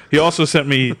 He also sent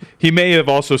me. He may have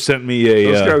also sent me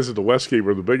a. Those guys at the Westgate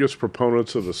were the biggest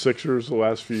proponents of the Sixers the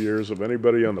last few years of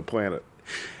anybody on the planet.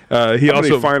 How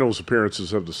many finals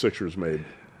appearances have the Sixers made?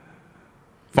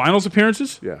 Finals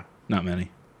appearances? Yeah. Not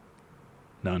many.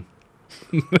 None.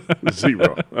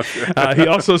 0. He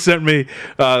also sent me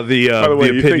By the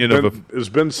way, the opinion is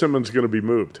Ben Simmons going to be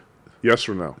moved? Yes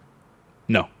or no?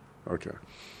 No. Okay.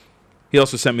 He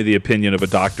also sent me the opinion of a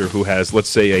doctor who has, let's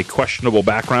say, a questionable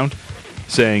background,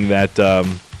 saying that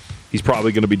he's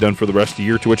probably going to be done for the rest of the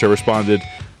year, to which I responded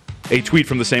a tweet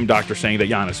from the same doctor saying that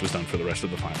Giannis was done for the rest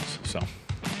of the finals. So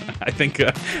I think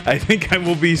I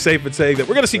will be safe in saying that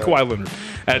we're going to see Kawhi Leonard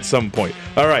at some point.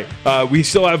 All right, we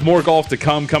still have more golf to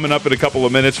come. Coming up in a couple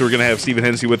of minutes, we're going to have Stephen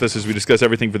Hennessy with us as we discuss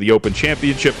everything for the Open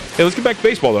Championship. Hey, let's get back to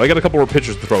baseball, though. I got a couple more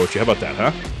pitchers to throw at you. How about that,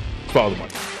 huh? Let's follow the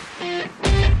money.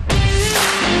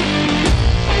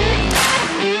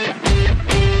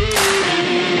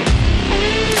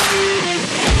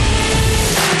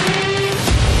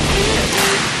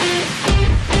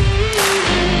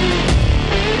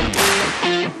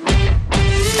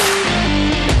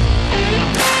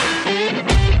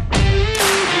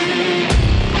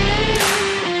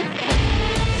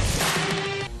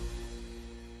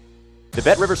 The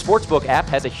BetRivers Sportsbook app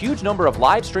has a huge number of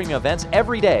live streaming events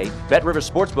every day. BetRivers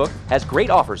Sportsbook has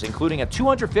great offers, including a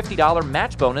 $250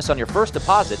 match bonus on your first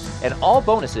deposit, and all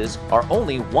bonuses are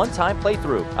only one-time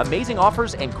playthrough. Amazing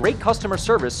offers and great customer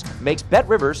service makes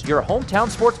BetRivers your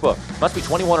hometown sportsbook. Must be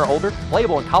 21 or older,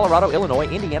 playable in Colorado, Illinois,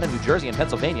 Indiana, New Jersey, and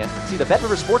Pennsylvania. See the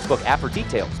BetRivers Sportsbook app for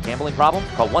details. Gambling problem?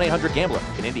 Call 1-800-GAMBLER.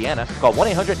 In Indiana, call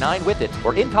 1-800-9-WITH-IT.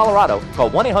 Or in Colorado, call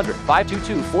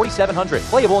 1-800-522-4700.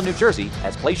 Playable in New Jersey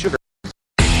as Play Sugar.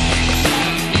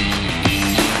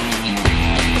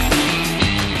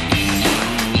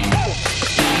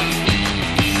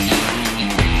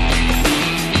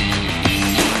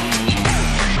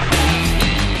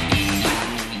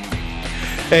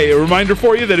 Hey, a reminder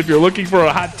for you that if you're looking for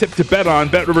a hot tip to bet on,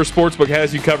 BetRivers Sportsbook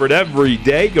has you covered every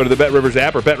day. Go to the BetRivers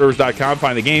app or BetRivers.com,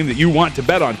 find the game that you want to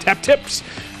bet on. Tap tips,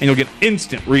 and you'll get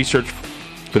instant research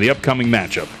for the upcoming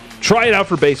matchup. Try it out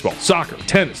for baseball, soccer,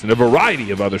 tennis, and a variety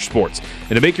of other sports.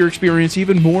 And to make your experience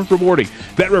even more rewarding,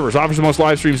 BetRivers offers the most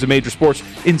live streams of major sports,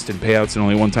 instant payouts, and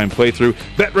only one-time playthrough.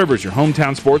 BetRivers, your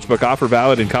hometown sportsbook offer,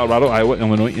 valid in Colorado, Iowa,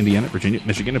 Illinois, Indiana, Virginia,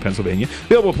 Michigan, and Pennsylvania.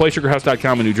 Available at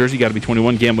PlaySugarHouse.com in New Jersey. Got to be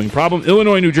 21. Gambling problem.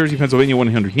 Illinois, New Jersey, Pennsylvania,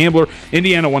 1-800-GAMBLER.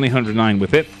 Indiana,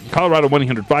 1-800-9-WITH-IT. Colorado,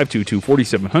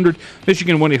 1-800-522-4700.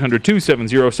 Michigan,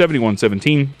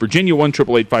 1-800-270-7117. Virginia,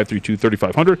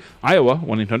 1-888-532-3500. Iowa,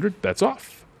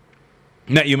 1-800-BETS-OFF.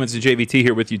 Matt Youmans and JVT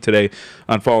here with you today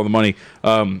on Follow the Money.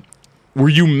 Were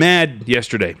you mad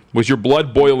yesterday? Was your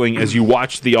blood boiling as you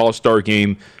watched the All-Star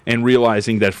game and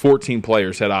realizing that 14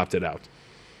 players had opted out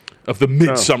of the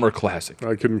Midsummer Classic?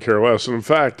 I couldn't care less. And in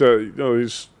fact,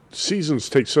 these seasons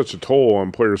take such a toll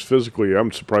on players physically.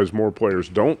 I'm surprised more players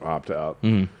don't opt out.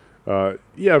 If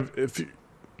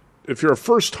you're a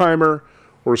first-timer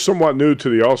or somewhat new to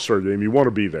the All-Star game, you want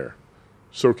to be there.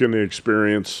 Soak in the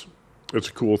experience. It's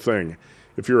a cool thing.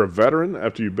 If you're a veteran,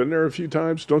 after you've been there a few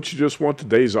times, don't you just want the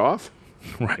days off?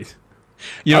 Right.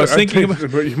 I was thinking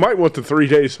but you might want the 3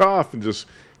 days off and just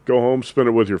go home, spend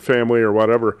it with your family or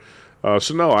whatever.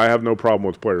 So, no, I have no problem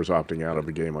with players opting out of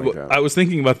a game like that. I was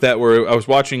thinking about that where I was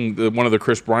watching one of the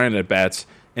Chris Bryant at-bats,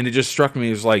 and it just struck me.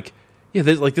 It was like, this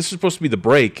is supposed to be the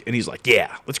break. And he's like,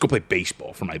 yeah, let's go play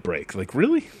baseball for my break. Like,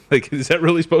 really? Like, is that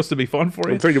really supposed to be fun for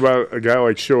you? Think about a guy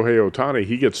like Shohei Ohtani.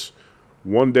 He gets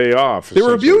 1 day off. They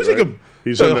were abusing him.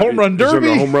 He's in the home run derby.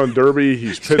 He's in the home run derby.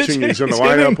 He's pitching. He's in the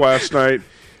lineup last night.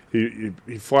 He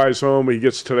flies home. He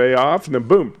gets today off, and then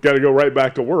boom, got to go right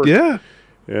back to work. Yeah,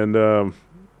 and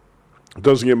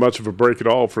doesn't get much of a break at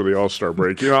all for the All-Star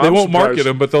break. They won't market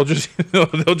him, but they'll just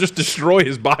destroy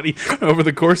his body over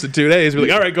the course of 2 days. Be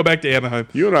like, all right, go back to Anaheim.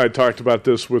 You and I talked about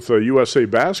this with USA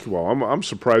Basketball. I'm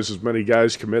surprised as many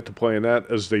guys commit to playing that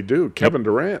as they do. Kevin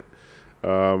Durant.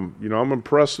 I'm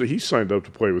impressed that he signed up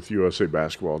to play with USA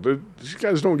Basketball. These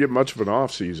guys don't get much of an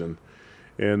off season,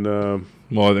 and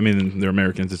well, I mean, they're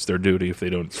Americans; it's their duty. If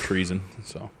they don't, it's treason.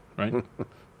 So, right?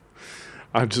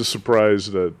 I'm just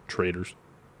surprised that traitors,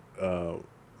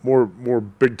 more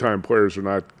big time players are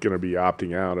not going to be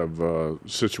opting out of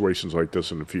situations like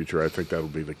this in the future. I think that'll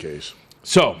be the case.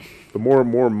 So, the more and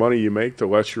more money you make, the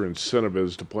less your incentive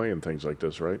is to play in things like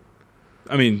this, right?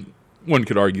 I mean, one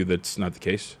could argue that's not the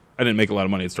case. I didn't make a lot of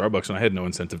money at Starbucks, and I had no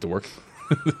incentive to work.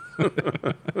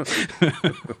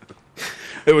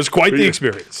 It was quite the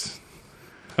experience.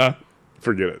 Huh?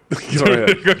 Forget it. Go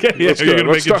ahead. Okay, yeah, you're going to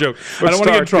make a joke. I don't want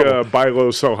to get in trouble. Buy low,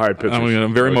 sell high pitchers.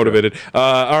 I'm very motivated.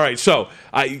 All right, so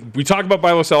we talk about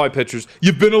buy low, sell high pitchers.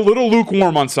 You've been a little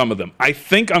lukewarm on some of them. I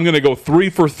think I'm going to go 3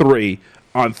 for 3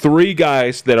 on 3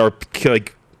 guys that are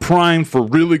like primed for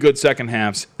really good second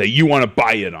halves that you want to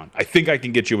buy it on. I think I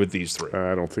can get you with these 3.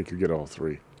 I don't think you get all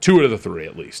 3. 2 out of the 3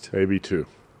 at least. Maybe 2.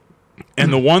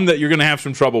 And the one that you're going to have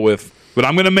some trouble with, but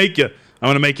I'm going to make you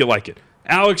like it.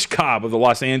 Alex Cobb of the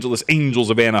Los Angeles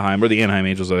Angels of Anaheim, or the Anaheim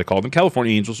Angels as I call them.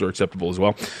 California Angels are acceptable as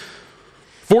well.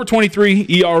 4.23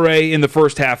 ERA in the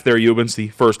first half there, Youmans, the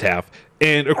first half.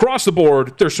 And across the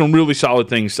board, there's some really solid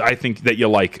things I think that you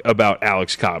like about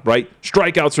Alex Cobb, right?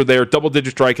 Strikeouts are there,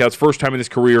 double-digit strikeouts, first time in his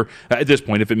career at this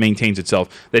point, if it maintains itself,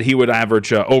 that he would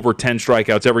average over 10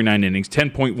 strikeouts every 9 innings,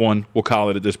 10.1, we'll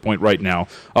call it at this point right now.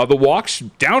 The walks,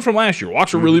 down from last year.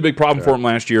 Walks are a really big problem for him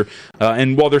last year.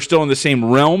 And while they're still in the same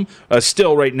realm,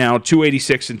 still right now,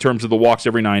 286 in terms of the walks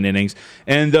every 9 innings.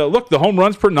 And look, the home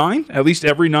runs per 9, at least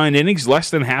every 9 innings, less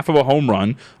than half of a home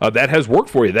run. That has worked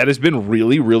for you. That has been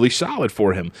really, really solid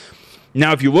for him.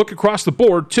 Now, if you look across the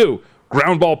board, too,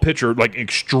 ground ball pitcher, like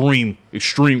extreme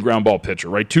ground ball pitcher,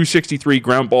 right? 263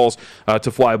 ground balls to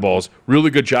fly balls. Really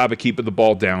good job at keeping the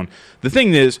ball down. The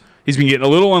thing is, he's been getting a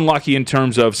little unlucky in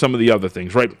terms of some of the other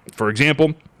things, right? For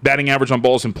example, batting average on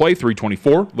balls in play,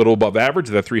 324, a little above average,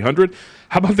 that 300.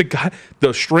 How about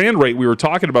the strand rate we were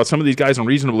talking about, some of these guys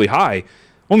unreasonably high?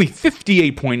 Only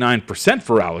 58.9%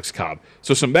 for Alex Cobb.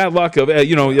 So some bad luck of,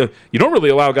 you don't really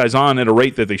allow guys on at a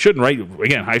rate that they shouldn't, right?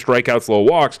 Again, high strikeouts, low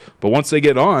walks. But once they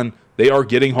get on, they are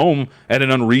getting home at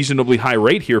an unreasonably high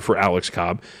rate here for Alex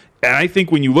Cobb. And I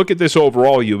think when you look at this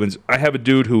overall, Youmans, I have a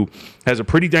dude who has a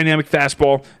pretty dynamic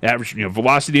fastball, average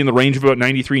velocity in the range of about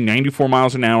 93, 94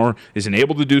 miles an hour, is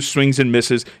able to do swings and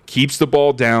misses, keeps the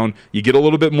ball down. You get a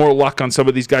little bit more luck on some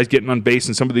of these guys getting on base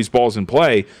and some of these balls in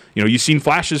play. You've seen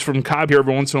flashes from Cobb here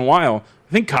every once in a while.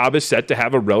 I think Cobb is set to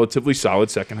have a relatively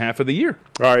solid second half of the year.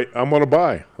 All right, I'm going to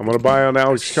buy. I'm going to buy on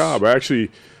Alex Cobb.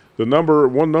 Actually,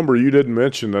 one number you didn't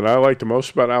mention that I like the most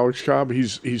about Alex Cobb,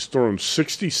 he's thrown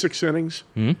 66 innings.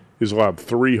 Mm-hmm. He's allowed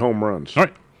 3 home runs. All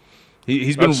right.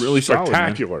 He's been really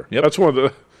spectacular. Yep. That's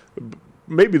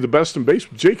maybe the best in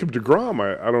baseball. Jacob deGrom,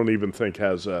 I don't even think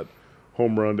has that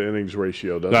home run to innings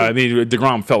ratio, doesn't it? I mean,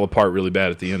 DeGrom fell apart really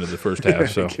bad at the end of the first half.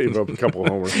 So gave up a couple of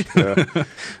homers. Yeah.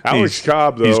 Alex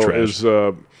Cobb, though, is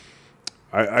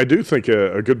I do think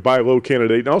a good buy low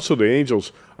candidate. And also the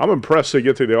Angels, I'm impressed they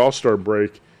get to the All-Star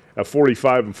break at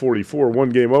 45 and 44, one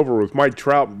game over with Mike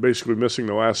Trout basically missing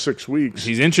the last 6 weeks.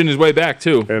 He's inching his way back,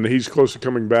 too. And he's close to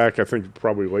coming back, I think,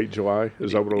 probably late July.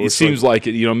 Is that what it looks seems like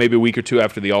it, maybe a week or two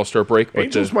after the All-Star break. But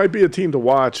Angels might be a team to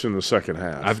watch in the second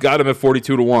half. I've got him at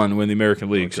 42-1 to win the American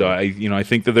League. Okay. So, I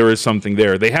think that there is something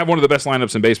there. They have one of the best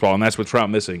lineups in baseball, and that's with Trout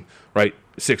missing, right?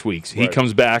 6 weeks. He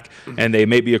comes back, and they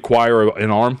maybe acquire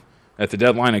an arm at the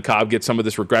deadline, and Cobb gets some of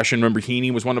this regression. Remember,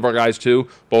 Heaney was one of our guys, too.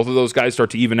 Both of those guys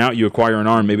start to even out. You acquire an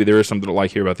arm. Maybe there is something to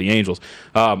like here about the Angels.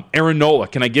 Aaron Nola.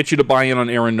 Can I get you to buy in on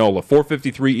Aaron Nola?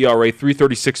 4.53 ERA,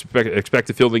 3.36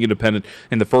 expected fielding independent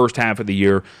in the first half of the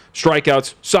year.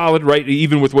 Strikeouts, solid, right?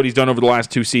 Even with what he's done over the last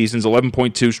 2 seasons,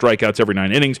 11.2 strikeouts every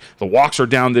 9 innings. The walks are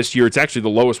down this year. It's actually the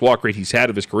lowest walk rate he's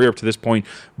had of his career up to this point.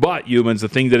 But, humans, the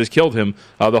thing that has killed him,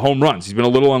 the home runs. He's been a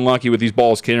little unlucky with these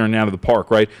balls carrying out of the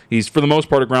park, right? He's, for the most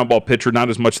part, a ground ball pitcher, not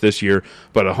as much this year,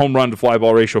 but a home run to fly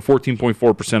ball ratio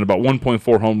 14.4%, about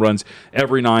 1.4 home runs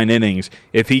every 9 innings.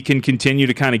 If he can continue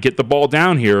to kind of get the ball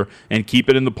down here and keep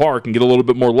it in the park and get a little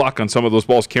bit more luck on some of those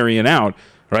balls carrying out,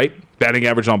 right? Batting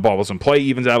average on balls and play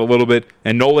evens out a little bit,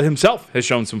 and Nola himself has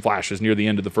shown some flashes near the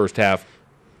end of the first half.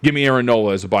 Give me Aaron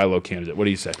Nola as a buy low candidate. What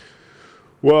do you say?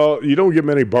 Well, you don't get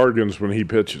many bargains when he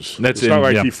pitches. It's not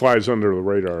like he flies under the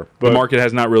radar. But the market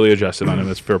has not really adjusted on him.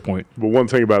 That's a fair point. But one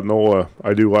thing about Nola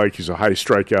I do like, he's a high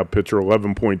strikeout pitcher,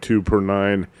 11.2 per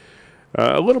 9.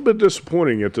 A little bit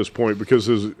disappointing at this point because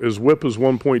his whip is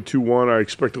 1.21. I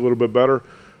expect a little bit better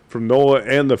from Nola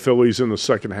and the Phillies in the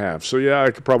second half. So, yeah,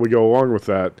 I could probably go along with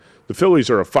that. The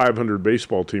Phillies are a 500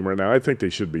 baseball team right now. I think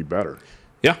they should be better.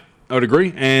 Yeah. I would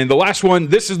agree. And the last one,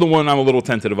 this is the one I'm a little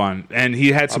tentative on. And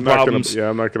he had some problems.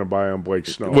 I'm not going to buy on Blake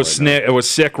Snell. It was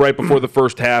sick right before the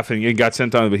first half, and he got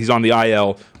sent on, but he's on the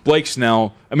IL. Blake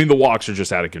Snell, the walks are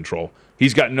just out of control.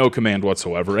 He's got no command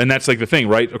whatsoever. And that's like the thing,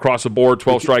 right? Across the board,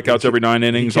 12 strikeouts every 9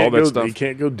 innings, all that stuff. He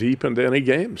can't go deep into any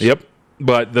games. Yep.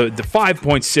 But the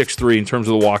 5.63 in terms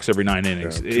of the walks every 9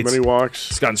 innings. Yeah, too many walks.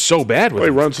 It's gotten so bad with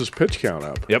him. He runs his pitch count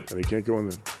up. Yep. And he can't go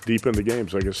deep into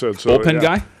games, like I said. So, bullpen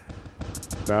guy?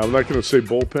 Now, I'm not going to say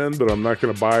bullpen, but I'm not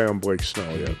going to buy on Blake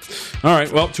Snell yet. All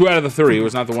right, well, 2 out of the 3. It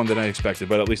was not the one that I expected,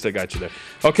 but at least I got you there.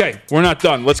 Okay, we're not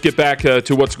done. Let's get back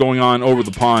to what's going on over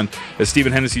the pond as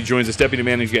Stephen Hennessy joins us, Deputy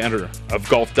Managing Editor of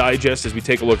Golf Digest, as we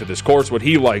take a look at this course, what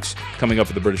he likes coming up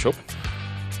at the British Open.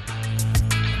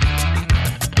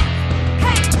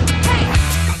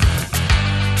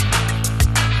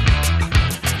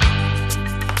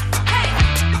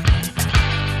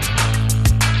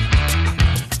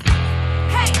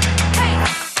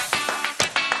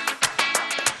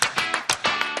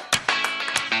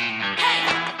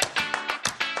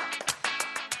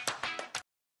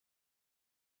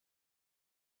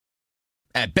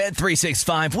 At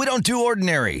Bet365, we don't do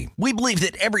ordinary. We believe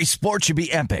that every sport should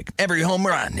be epic. Every home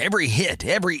run, every hit,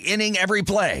 every inning, every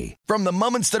play. From the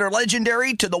moments that are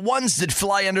legendary to the ones that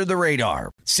fly under the radar.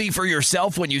 See for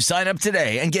yourself when you sign up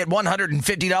today and get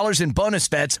 $150 in bonus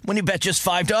bets when you bet just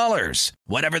 $5.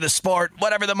 Whatever the sport,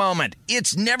 whatever the moment,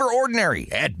 it's never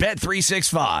ordinary at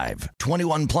Bet365.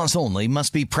 21 plus only.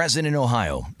 Must be present in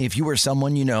Ohio. If you or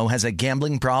someone you know has a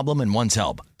gambling problem and wants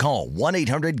help, call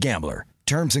 1-800-GAMBLER.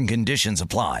 Terms and conditions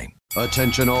apply.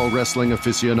 Attention all wrestling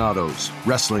aficionados.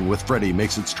 Wrestling with Freddie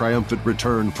makes its triumphant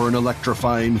return for an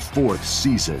electrifying 4th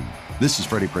season. This is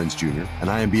Freddie Prinze Jr., and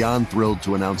I am beyond thrilled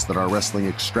to announce that our wrestling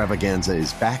extravaganza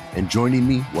is back, and joining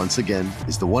me once again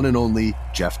is the one and only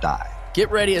Jeff Dye. Get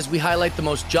ready as we highlight the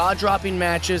most jaw-dropping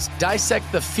matches,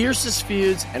 dissect the fiercest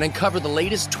feuds, and uncover the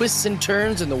latest twists and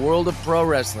turns in the world of pro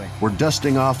wrestling. We're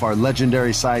dusting off our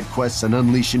legendary side quests and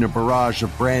unleashing a barrage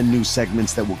of brand new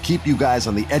segments that will keep you guys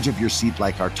on the edge of your seat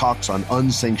like our talks on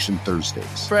Unsanctioned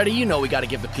Thursdays. Freddie, you know we got to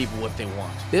give the people what they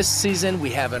want. This season, we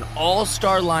have an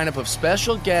all-star lineup of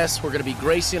special guests who are going to be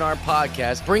gracing our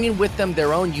podcast, bringing with them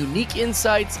their own unique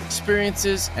insights,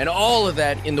 experiences, and all of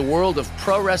that in the world of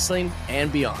pro wrestling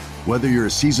and beyond. Whether you're a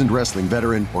seasoned wrestling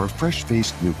veteran or a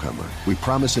fresh-faced newcomer, we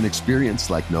promise an experience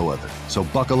like no other. So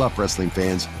buckle up, wrestling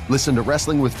fans. Listen to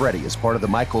Wrestling with Freddie as part of the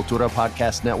My Cultura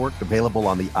Podcast Network, available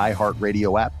on the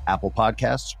iHeartRadio app, Apple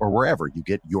Podcasts, or wherever you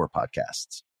get your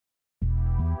podcasts.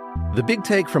 The Big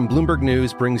Take from Bloomberg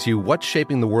News brings you what's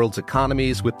shaping the world's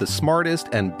economies with the smartest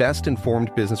and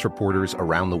best-informed business reporters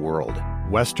around the world.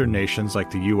 Western nations like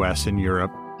the U.S. and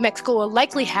Europe. Mexico will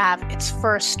likely have its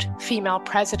first female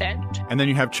president. And then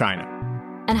you have China.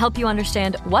 And help you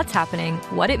understand what's happening,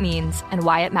 what it means, and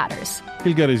why it matters.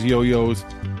 He'll get his yo-yos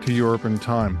to Europe in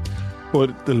time.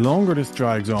 But the longer this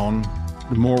drags on,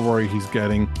 the more worried he's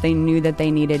getting. They knew that they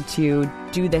needed to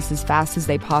do this as fast as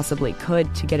they possibly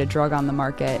could to get a drug on the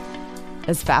market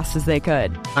as fast as they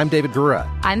could. I'm David Gura.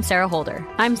 I'm Sarah Holder.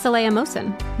 I'm Saleha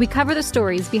Mohsen. We cover the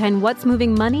stories behind what's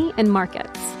moving money and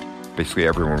markets. Basically,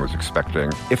 everyone was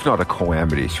expecting, if not a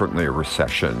calamity, certainly a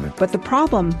recession. But the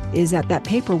problem is that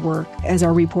paperwork, as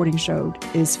our reporting showed,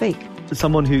 is fake. As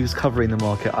someone who's covering the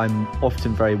market, I'm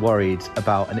often very worried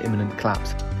about an imminent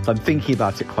collapse. So I'm thinking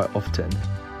about it quite often.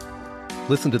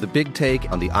 Listen to The Big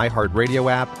Take on the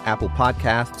iHeartRadio app, Apple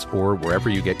Podcasts, or wherever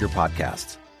you get your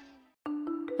podcasts.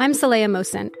 I'm Saleha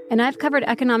Mohsen, and I've covered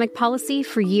economic policy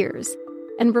for years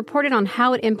and reported on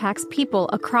how it impacts people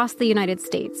across the United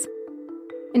States.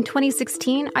 In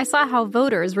 2016, I saw how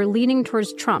voters were leaning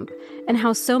towards Trump and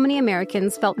how so many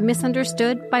Americans felt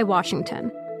misunderstood by Washington.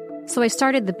 So I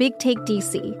started The Big Take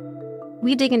DC.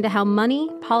 We dig into how money,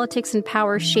 politics, and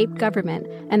power shape government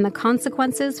and the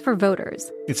consequences for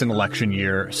voters. It's an election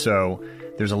year, so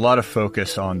there's a lot of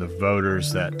focus on the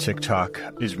voters that TikTok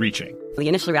is reaching. The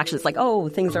initial reaction is like, oh,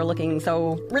 things are looking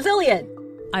so resilient.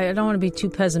 I don't want to be too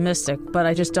pessimistic, but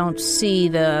I just don't see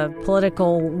the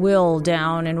political will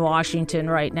down in Washington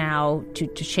right now to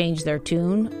change their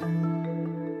tune.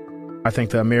 I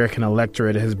think the American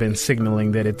electorate has been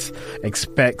signaling that it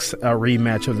expects a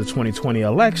rematch of the 2020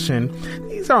 election.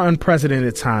 These are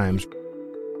unprecedented times.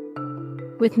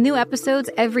 With new episodes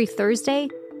every Thursday,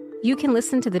 you can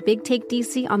listen to The Big Take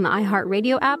DC on the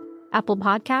iHeartRadio app, Apple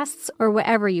Podcasts, or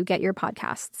wherever you get your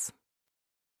podcasts.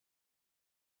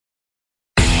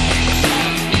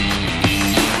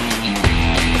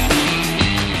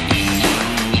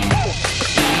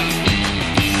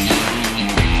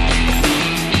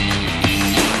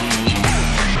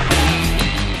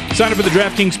 Sign up for the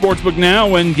DraftKings Sportsbook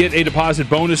now and get a deposit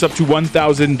bonus up to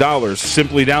 $1,000.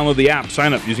 Simply download the app,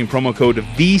 sign up using promo code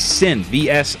VSIN,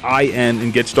 V-S-I-N,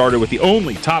 and get started with the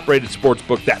only top-rated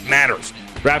sportsbook that matters.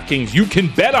 DraftKings, you can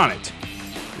bet on it.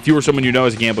 If you or someone you know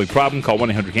has a gambling problem, call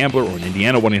 1-800-GAMBLER or in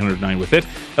Indiana, 1-800-9-WITH-IT.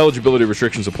 Eligibility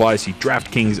restrictions apply. See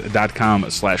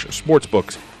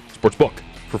DraftKings.com/sportsbook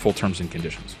for full terms and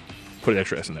conditions. Put an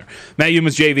extra S in there. Matt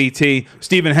Youmans, JVT.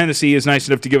 Stephen Hennessy is nice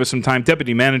enough to give us some time.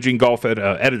 Deputy Managing Golf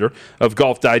Editor of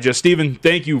Golf Digest. Stephen,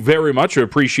 thank you very much. I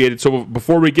appreciate it. So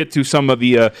before we get to some of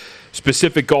the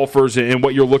specific golfers and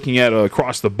what you're looking at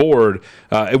across the board,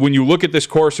 when you look at this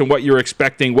course and what you're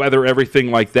expecting, weather, everything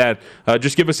like that,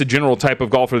 just give us a general type of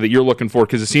golfer that you're looking for,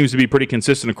 because it seems to be pretty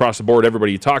consistent across the board.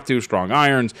 Everybody you talk to, strong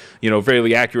irons,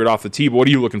 fairly accurate off the tee. But what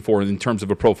are you looking for in terms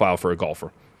of a profile for a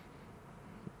golfer?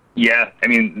 Yeah, I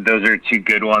mean, those are two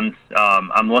good ones.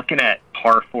 I'm looking at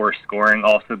par 4 scoring,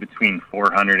 also between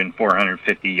 400 and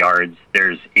 450 yards.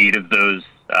 There's 8 of those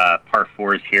par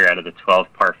 4s here out of the 12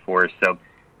 par 4s. So,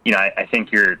 I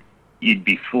think you'd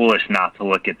be foolish not to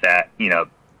look at that.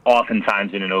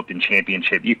 Oftentimes in an Open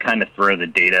Championship, you kind of throw the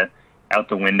data out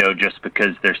the window just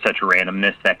because there's such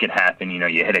randomness that could happen.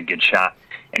 You hit a good shot,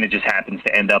 and it just happens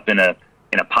to end up in a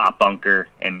pop bunker,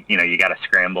 and, you got to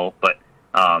scramble. But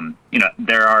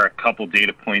there are a couple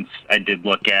data points I did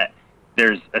look at.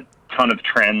 There's a ton of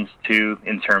trends, too,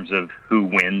 in terms of who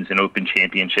wins an Open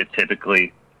Championship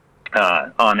typically.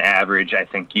 On average, I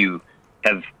think you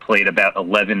have played about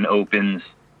 11 Opens.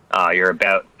 You're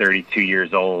about 32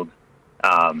 years old.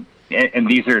 And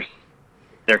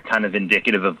they're kind of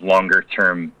indicative of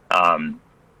longer-term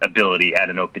ability at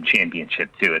an Open Championship,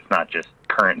 too. It's not just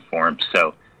current form.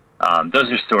 So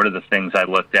those are sort of the things I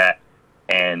looked at.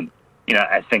 And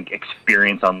I think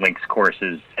experience on links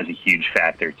courses has a huge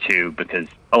factor, too, because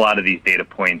a lot of these data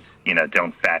points,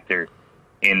 don't factor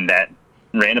in that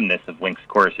randomness of links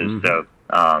courses. Mm-hmm. So,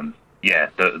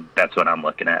 that's what I'm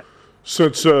looking at.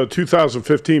 Since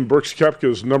 2015, Brooks Koepka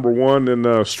is number 1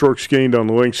 in strokes gained on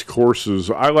links courses.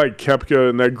 I like Koepka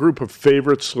in that group of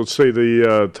favorites, let's say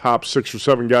the top 6 or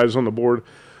 7 guys on the board.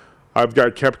 I've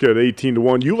got Koepka at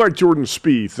 18-1. You like Jordan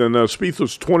Spieth, and Spieth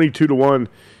was 22-1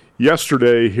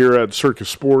 yesterday here at Circus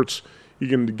Sports. You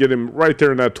can get him right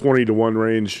there in that 20-1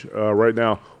 range right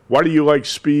now. Why do you like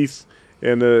Spieth,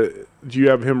 and do you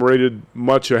have him rated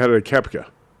much ahead of Koepka?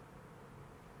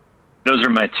 Those are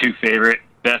my 2 favorite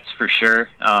bets for sure.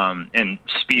 And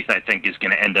Spieth, I think, is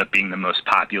going to end up being the most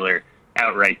popular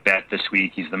outright bet this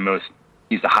week. He's the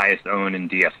highest owned in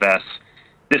DFS.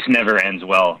 This never ends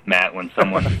well, Matt, when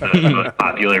someone's the most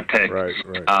popular pick. Right.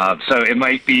 So it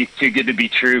might be too good to be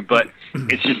true, but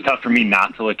it's just tough for me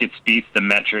not to look at Spieth, the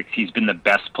metrics. He's been the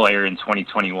best player in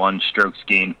 2021, strokes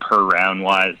gained per round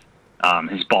wise.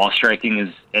 His ball striking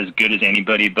is as good as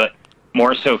anybody, but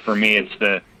more so for me, it's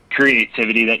the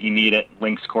creativity that you need at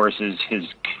links courses, his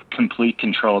complete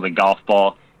control of the golf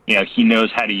ball. he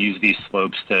knows how to use these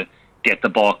slopes to get the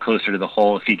ball closer to the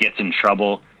hole. If he gets in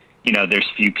trouble, there's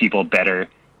few people better,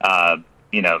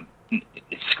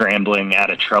 scrambling out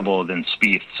of trouble than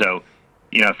Spieth. So,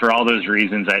 for all those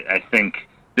reasons, I think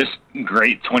this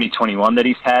great 2021 that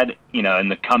he's had, in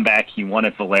the comeback, he won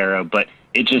at Valero, but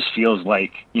it just feels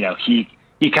like, he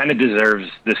kind of deserves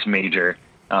this major,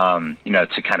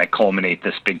 to kind of culminate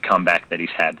this big comeback that he's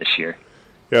had this year.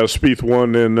 Yeah, Spieth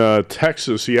won in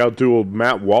Texas. He outdueled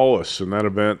Matt Wallace in that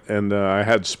event, and I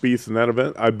had Spieth in that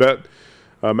event. I bet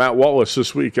Matt Wallace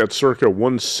this week at Circa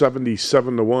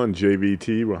 177 to 1,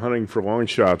 JVT. We're hunting for long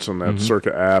shots on that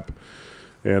Circa app.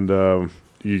 And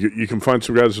you can find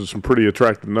some guys with some pretty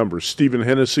attractive numbers. Stephen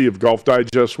Hennessy of Golf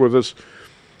Digest with us.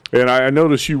 And I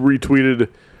noticed you tweeted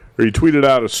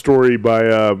out a story by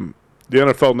the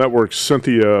NFL Network's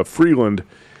Cynthia Freeland,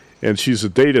 and she's a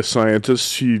data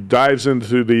scientist. She dives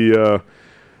into the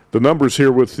numbers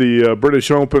here with the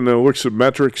British Open and looks at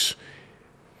metrics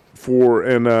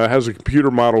and has a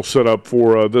computer model set up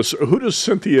for this. Who does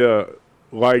Cynthia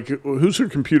like? Who's her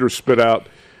computer spit out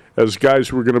as guys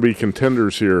who are going to be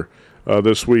contenders here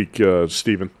this week,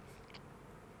 Stephen?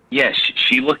 Yeah,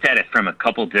 she looked at it from a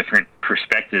couple different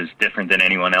perspectives, different than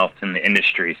anyone else in the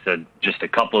industry. So just a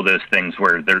couple of those things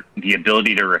were the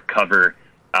ability to recover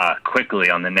quickly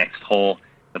on the next hole.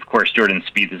 Of course, Jordan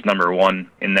Spieth is number one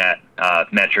in that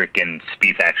metric, and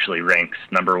Spieth actually ranks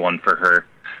number one for her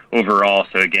overall.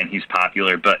 So again, he's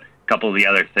popular. But a couple of the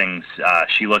other things,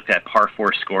 she looked at par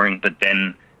 4 scoring, but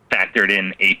then factored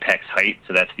in apex height.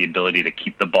 So that's the ability to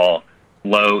keep the ball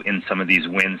low in some of these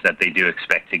winds that they do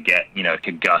expect to get. It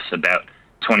could gust about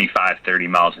 25, 30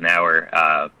 miles an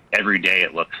hour every day,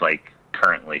 it looks like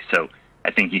currently. So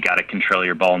I think you got to control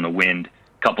your ball in the wind.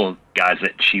 A couple guys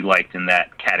that she liked in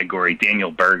that category, Daniel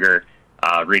Berger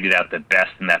rated out the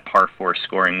best in that par 4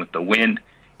 scoring with the wind,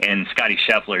 and Scotty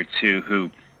Scheffler too, who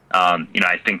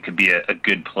I think could be a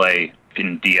good play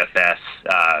in DFS.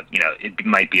 It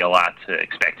might be a lot to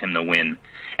expect him to win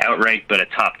outright, but a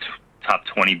top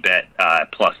 20 bet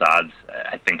plus odds.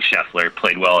 I think Scheffler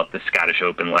played well at the Scottish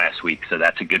Open last week, so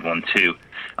that's a good one too.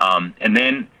 And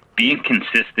then being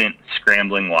consistent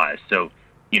scrambling wise. So,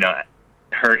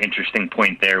 her interesting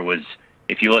point there was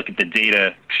if you look at the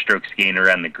data, strokes gained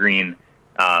around the green,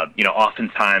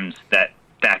 oftentimes that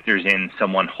factors in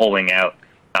someone holing out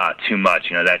too much.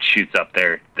 That shoots up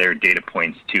their data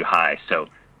points too high. So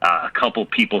a couple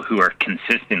people who are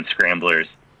consistent scramblers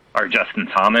are Justin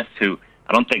Thomas, who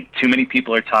I don't think too many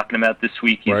people are talking about this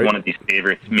week. He's one of these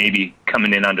favorites, maybe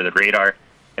coming in under the radar.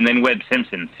 And then Webb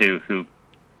Simpson, too, who,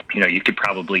 you could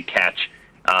probably catch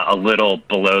a little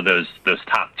below those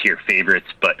top-tier favorites.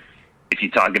 But if you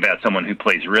talk about someone who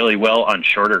plays really well on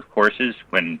shorter courses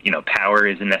when, power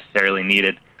isn't necessarily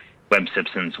needed, Webb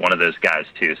Simpson's one of those guys,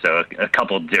 too. So a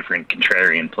couple different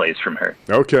contrarian plays from her.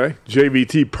 Okay.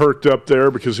 JVT perked up there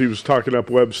because he was talking up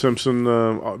Webb Simpson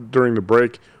during the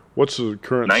break. What's the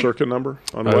current circuit number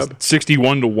on Webb?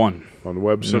 61 to 1 on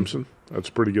Webb Simpson. That's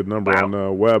a pretty good number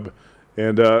on Webb.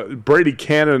 And Brady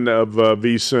Cannon of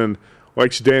VSiN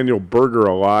likes Daniel Berger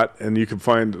a lot, and you can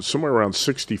find somewhere around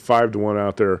 65 to 1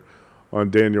 out there on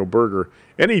Daniel Berger.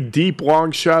 Any deep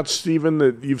long shots, Stephen,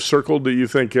 that you've circled that you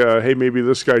think, hey, maybe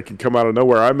this guy could come out of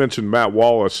nowhere? I mentioned Matt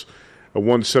Wallace at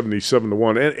 177 to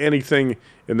 1. Anything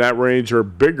in that range or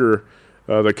bigger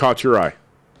that caught your eye?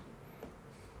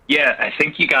 Yeah, I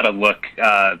think you got to look,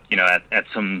 at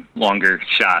some longer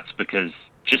shots because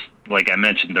just like I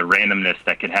mentioned, the randomness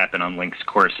that could happen on links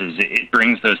courses, it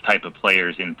brings those type of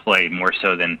players in play more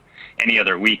so than any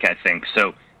other week, I think.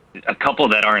 So a couple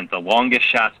that aren't the longest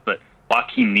shots, but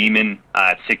Joaquin Niemann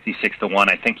at 66 to 1,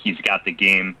 I think he's got the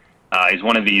game. He's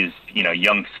one of these,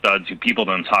 young studs who people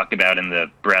don't talk about in the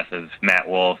breath of Matt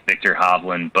Wolff, Victor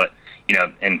Hovland, but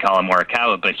and Colin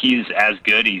Morikawa, but he's as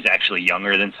good. He's actually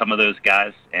younger than some of those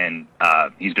guys, and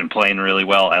he's been playing really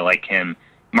well. I like him.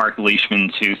 Mark Leishman,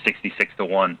 too, 66 to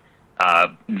 1.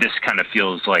 This kind of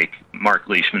feels like Mark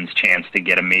Leishman's chance to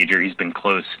get a major. He's been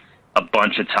close a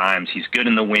bunch of times. He's good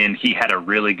in the wind. He had a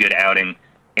really good outing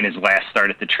in his last start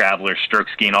at the Travelers.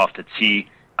 Strokes gained off the tee.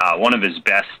 One of his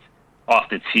best off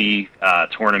the tee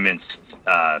tournaments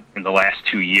in the last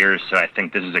 2 years, so I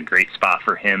think this is a great spot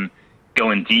for him.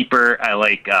 Going deeper, I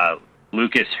like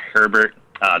Lucas Herbert,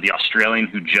 the Australian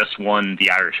who just won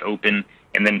the Irish Open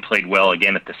and then played well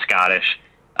again at the Scottish.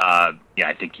 I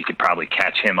think you could probably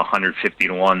catch him 150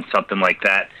 to 1, something like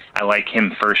that. I like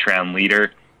him first-round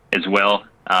leader as well.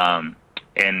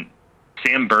 And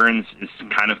Sam Burns is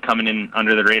kind of coming in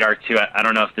under the radar, too. I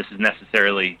don't know if this is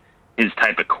necessarily his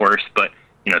type of course, but,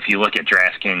 if you look at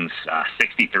DraftKings,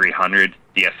 6,300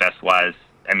 DFS-wise,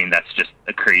 I mean, that's just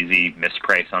a crazy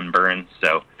misprice on Burns.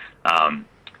 So,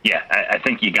 I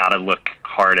think you got to look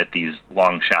hard at these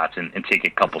long shots and take a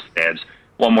couple stabs.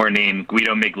 One more name,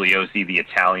 Guido Migliozzi, the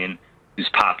Italian, who's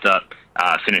popped up,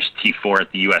 finished T4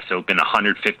 at the U.S. Open,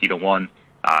 150-1.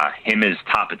 Him as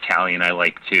top Italian, I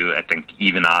like too. I think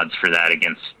even odds for that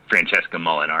against Francesco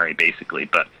Molinari, basically.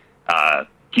 But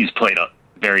he's played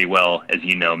very well, as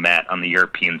you know, Matt, on the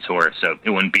European Tour. So it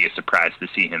wouldn't be a surprise to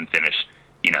see him finish,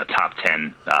 top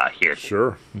 10 here.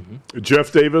 Sure. Mm-hmm.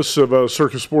 Jeff Davis of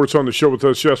Circus Sports on the show with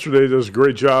us yesterday does a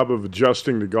great job of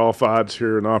adjusting the golf odds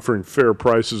here and offering fair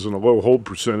prices and a low hold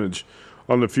percentage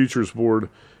on the futures board.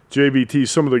 JVT,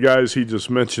 some of the guys he just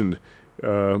mentioned,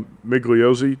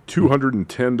 Migliozzi, 210-1.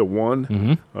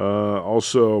 Mm-hmm.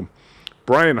 Also,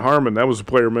 Brian Harman, that was a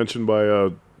player mentioned by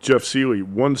Jeff Seeley,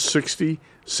 160.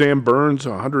 Sam Burns,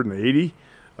 180.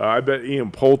 I bet Ian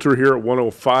Poulter here at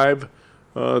 105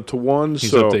 to 1.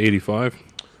 He's up to 85.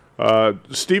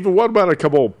 Stephen, what about a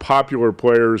couple of popular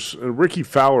players? Ricky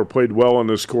Fowler played well on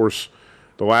this course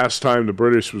the last time the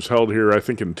British was held here, I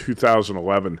think in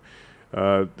 2011.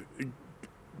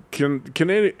 Can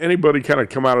anybody kind of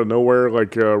come out of nowhere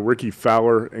like Ricky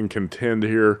Fowler and contend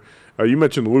here? You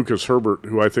mentioned Lucas Herbert,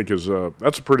 who I think is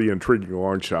that's a pretty intriguing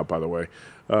long shot, by the way.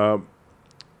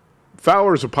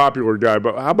 Fowler's a popular guy,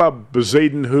 but how about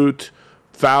Bezuidenhout,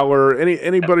 Fowler,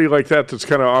 anybody like that that's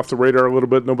kind of off the radar a little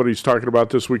bit, nobody's talking about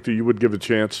this week that you would give a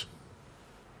chance?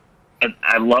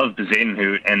 I love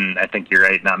Bezuidenhout, and I think you're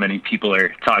right. Not many people are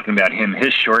talking about him.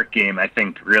 His short game, I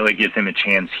think, really gives him a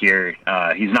chance here.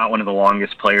 He's not one of the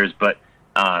longest players, but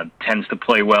tends to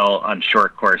play well on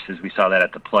short courses. We saw that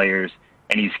at the Players,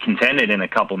 and he's contended in a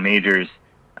couple majors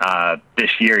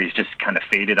this year. He's just kind of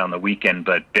faded on the weekend,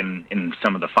 but been in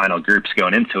some of the final groups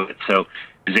going into it. So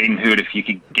Bezuidenhout, if you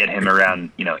could get him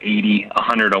around 80,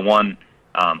 100-1,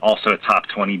 also a top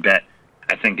 20 bet,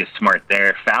 I think is smart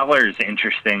there. Fowler is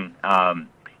interesting.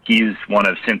 He's one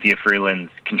of Cynthia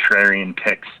Freeland's contrarian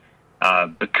picks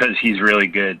because he's really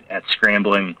good at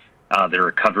scrambling the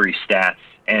recovery stats.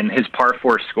 And his par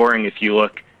 4 scoring, if you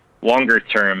look longer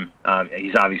term,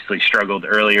 he's obviously struggled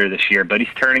earlier this year, but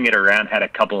he's turning it around, had a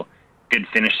couple good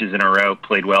finishes in a row,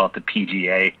 played well at the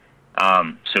PGA.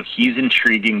 So he's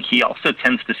intriguing. He also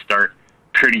tends to start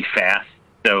pretty fast.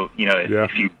 So,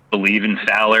 if you believe in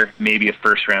Fowler, maybe a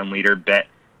first-round leader bet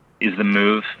is the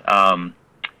move.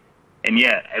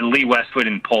 Lee Westwood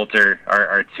and Poulter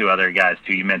are two other guys,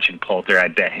 too. You mentioned Poulter. I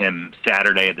bet him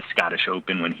Saturday at the Scottish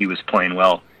Open when he was playing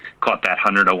well. Caught that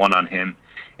 100-1 on him.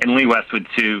 And Lee Westwood,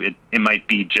 too, it might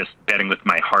be just betting with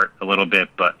my heart a little bit,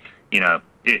 but,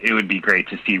 it would be great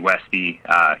to see Westy,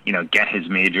 get his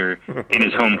major in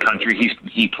his home country.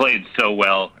 He played so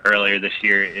well earlier this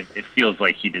year. It feels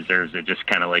like he deserves it, just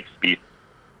kind of like Speed.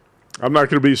 I'm not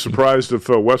going to be surprised if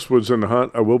Westwood's in the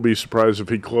hunt. I will be surprised if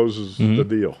he closes the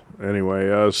deal.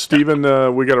 Anyway, Stephen,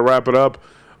 we got to wrap it up.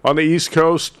 On the East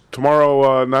Coast,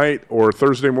 tomorrow night or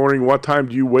Thursday morning, what time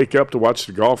do you wake up to watch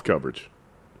the golf coverage?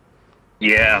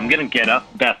 Yeah, I'm going to get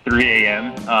up about 3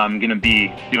 a.m. I'm going to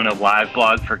be doing a live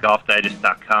blog for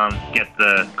golfdigest.com, get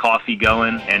the coffee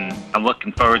going, and I'm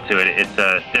looking forward to it. It's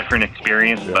a different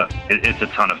experience, but it's a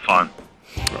ton of fun.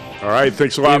 All right,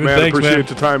 thanks a lot, Steven, man. Thanks, appreciate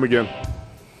the time again.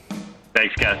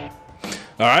 Thanks, guys.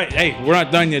 All right. Hey, we're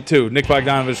not done yet, too. Nick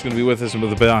Bogdanovich is going to be with us at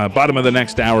the bottom of the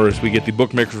next hour as we get the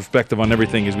bookmaker's perspective on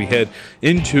everything as we head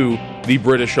into the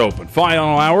British Open.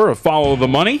 Final hour of Follow the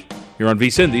Money here on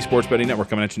VSiN, the Sports Betting Network.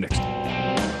 Coming at you next.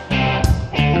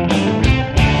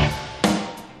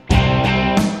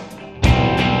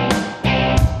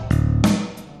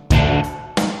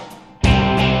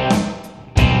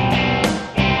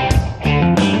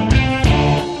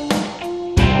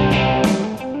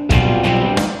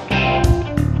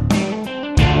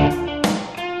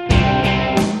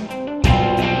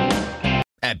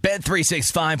 At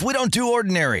Bet365, we don't do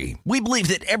ordinary. We believe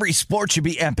that every sport should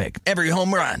be epic. Every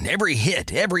home run, every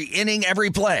hit, every inning, every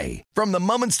play. From the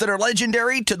moments that are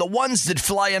legendary to the ones that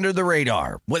fly under the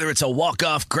radar. Whether it's a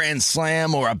walk-off grand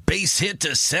slam or a base hit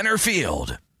to center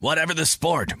field. Whatever the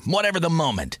sport, whatever the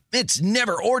moment. It's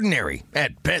never ordinary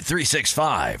at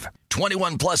Bet365.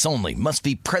 21 plus only. Must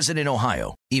be present in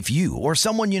Ohio. If you or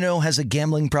someone you know has a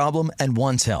gambling problem and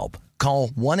wants help, call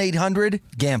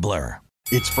 1-800-GAMBLER.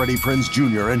 It's Freddie Prinze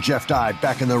Jr. and Jeff Dye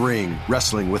back in the ring.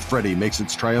 Wrestling with Freddie makes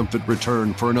its triumphant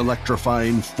return for an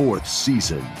electrifying 4th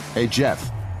season. Hey,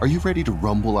 Jeff, Are you ready to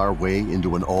rumble our way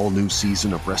into an all-new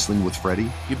season of Wrestling with Freddie?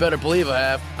 You better believe I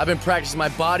have. I've been practicing my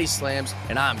body slams,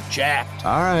 and I'm jacked.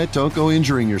 All right, don't go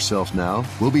injuring yourself now.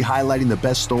 We'll be highlighting the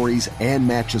best stories and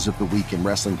matches of the week in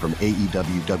wrestling from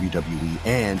AEW, WWE,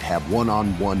 and have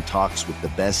one-on-one talks with the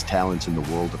best talents in the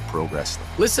world of pro wrestling.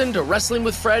 Listen to Wrestling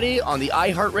with Freddie on the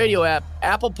iHeartRadio app,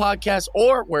 Apple Podcasts,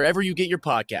 or wherever you get your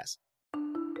podcasts.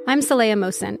 I'm Saleha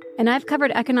Mohsin, and I've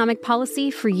covered economic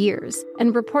policy for years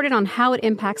and reported on how it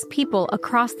impacts people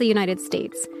across the United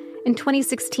States. In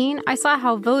 2016, I saw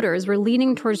how voters were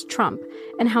leaning towards Trump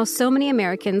and how so many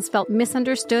Americans felt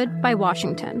misunderstood by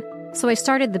Washington. So I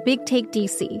started The Big Take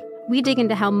DC. We dig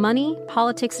into how money,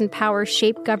 politics, and power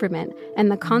shape government and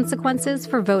the consequences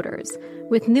for voters.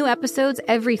 With new episodes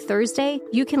every Thursday,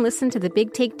 you can listen to The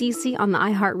Big Take DC on the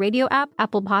iHeartRadio app,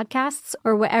 Apple Podcasts,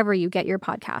 or wherever you get your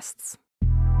podcasts.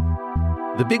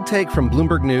 The Big Take from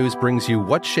Bloomberg News brings you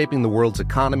what's shaping the world's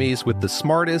economies with the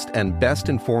smartest and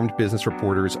best-informed business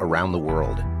reporters around the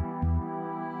world.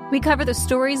 We cover the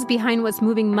stories behind what's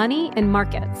moving money and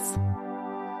markets.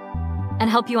 And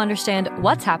help you understand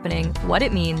what's happening, what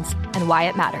it means, and why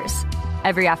it matters.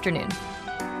 Every afternoon.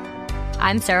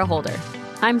 I'm Sarah Holder.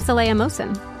 I'm Saleha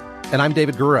Mohsin. And I'm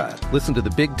David Gura. Listen to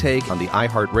The Big Take on the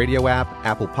iHeartRadio app,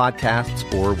 Apple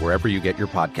Podcasts, or wherever you get your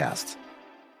podcasts.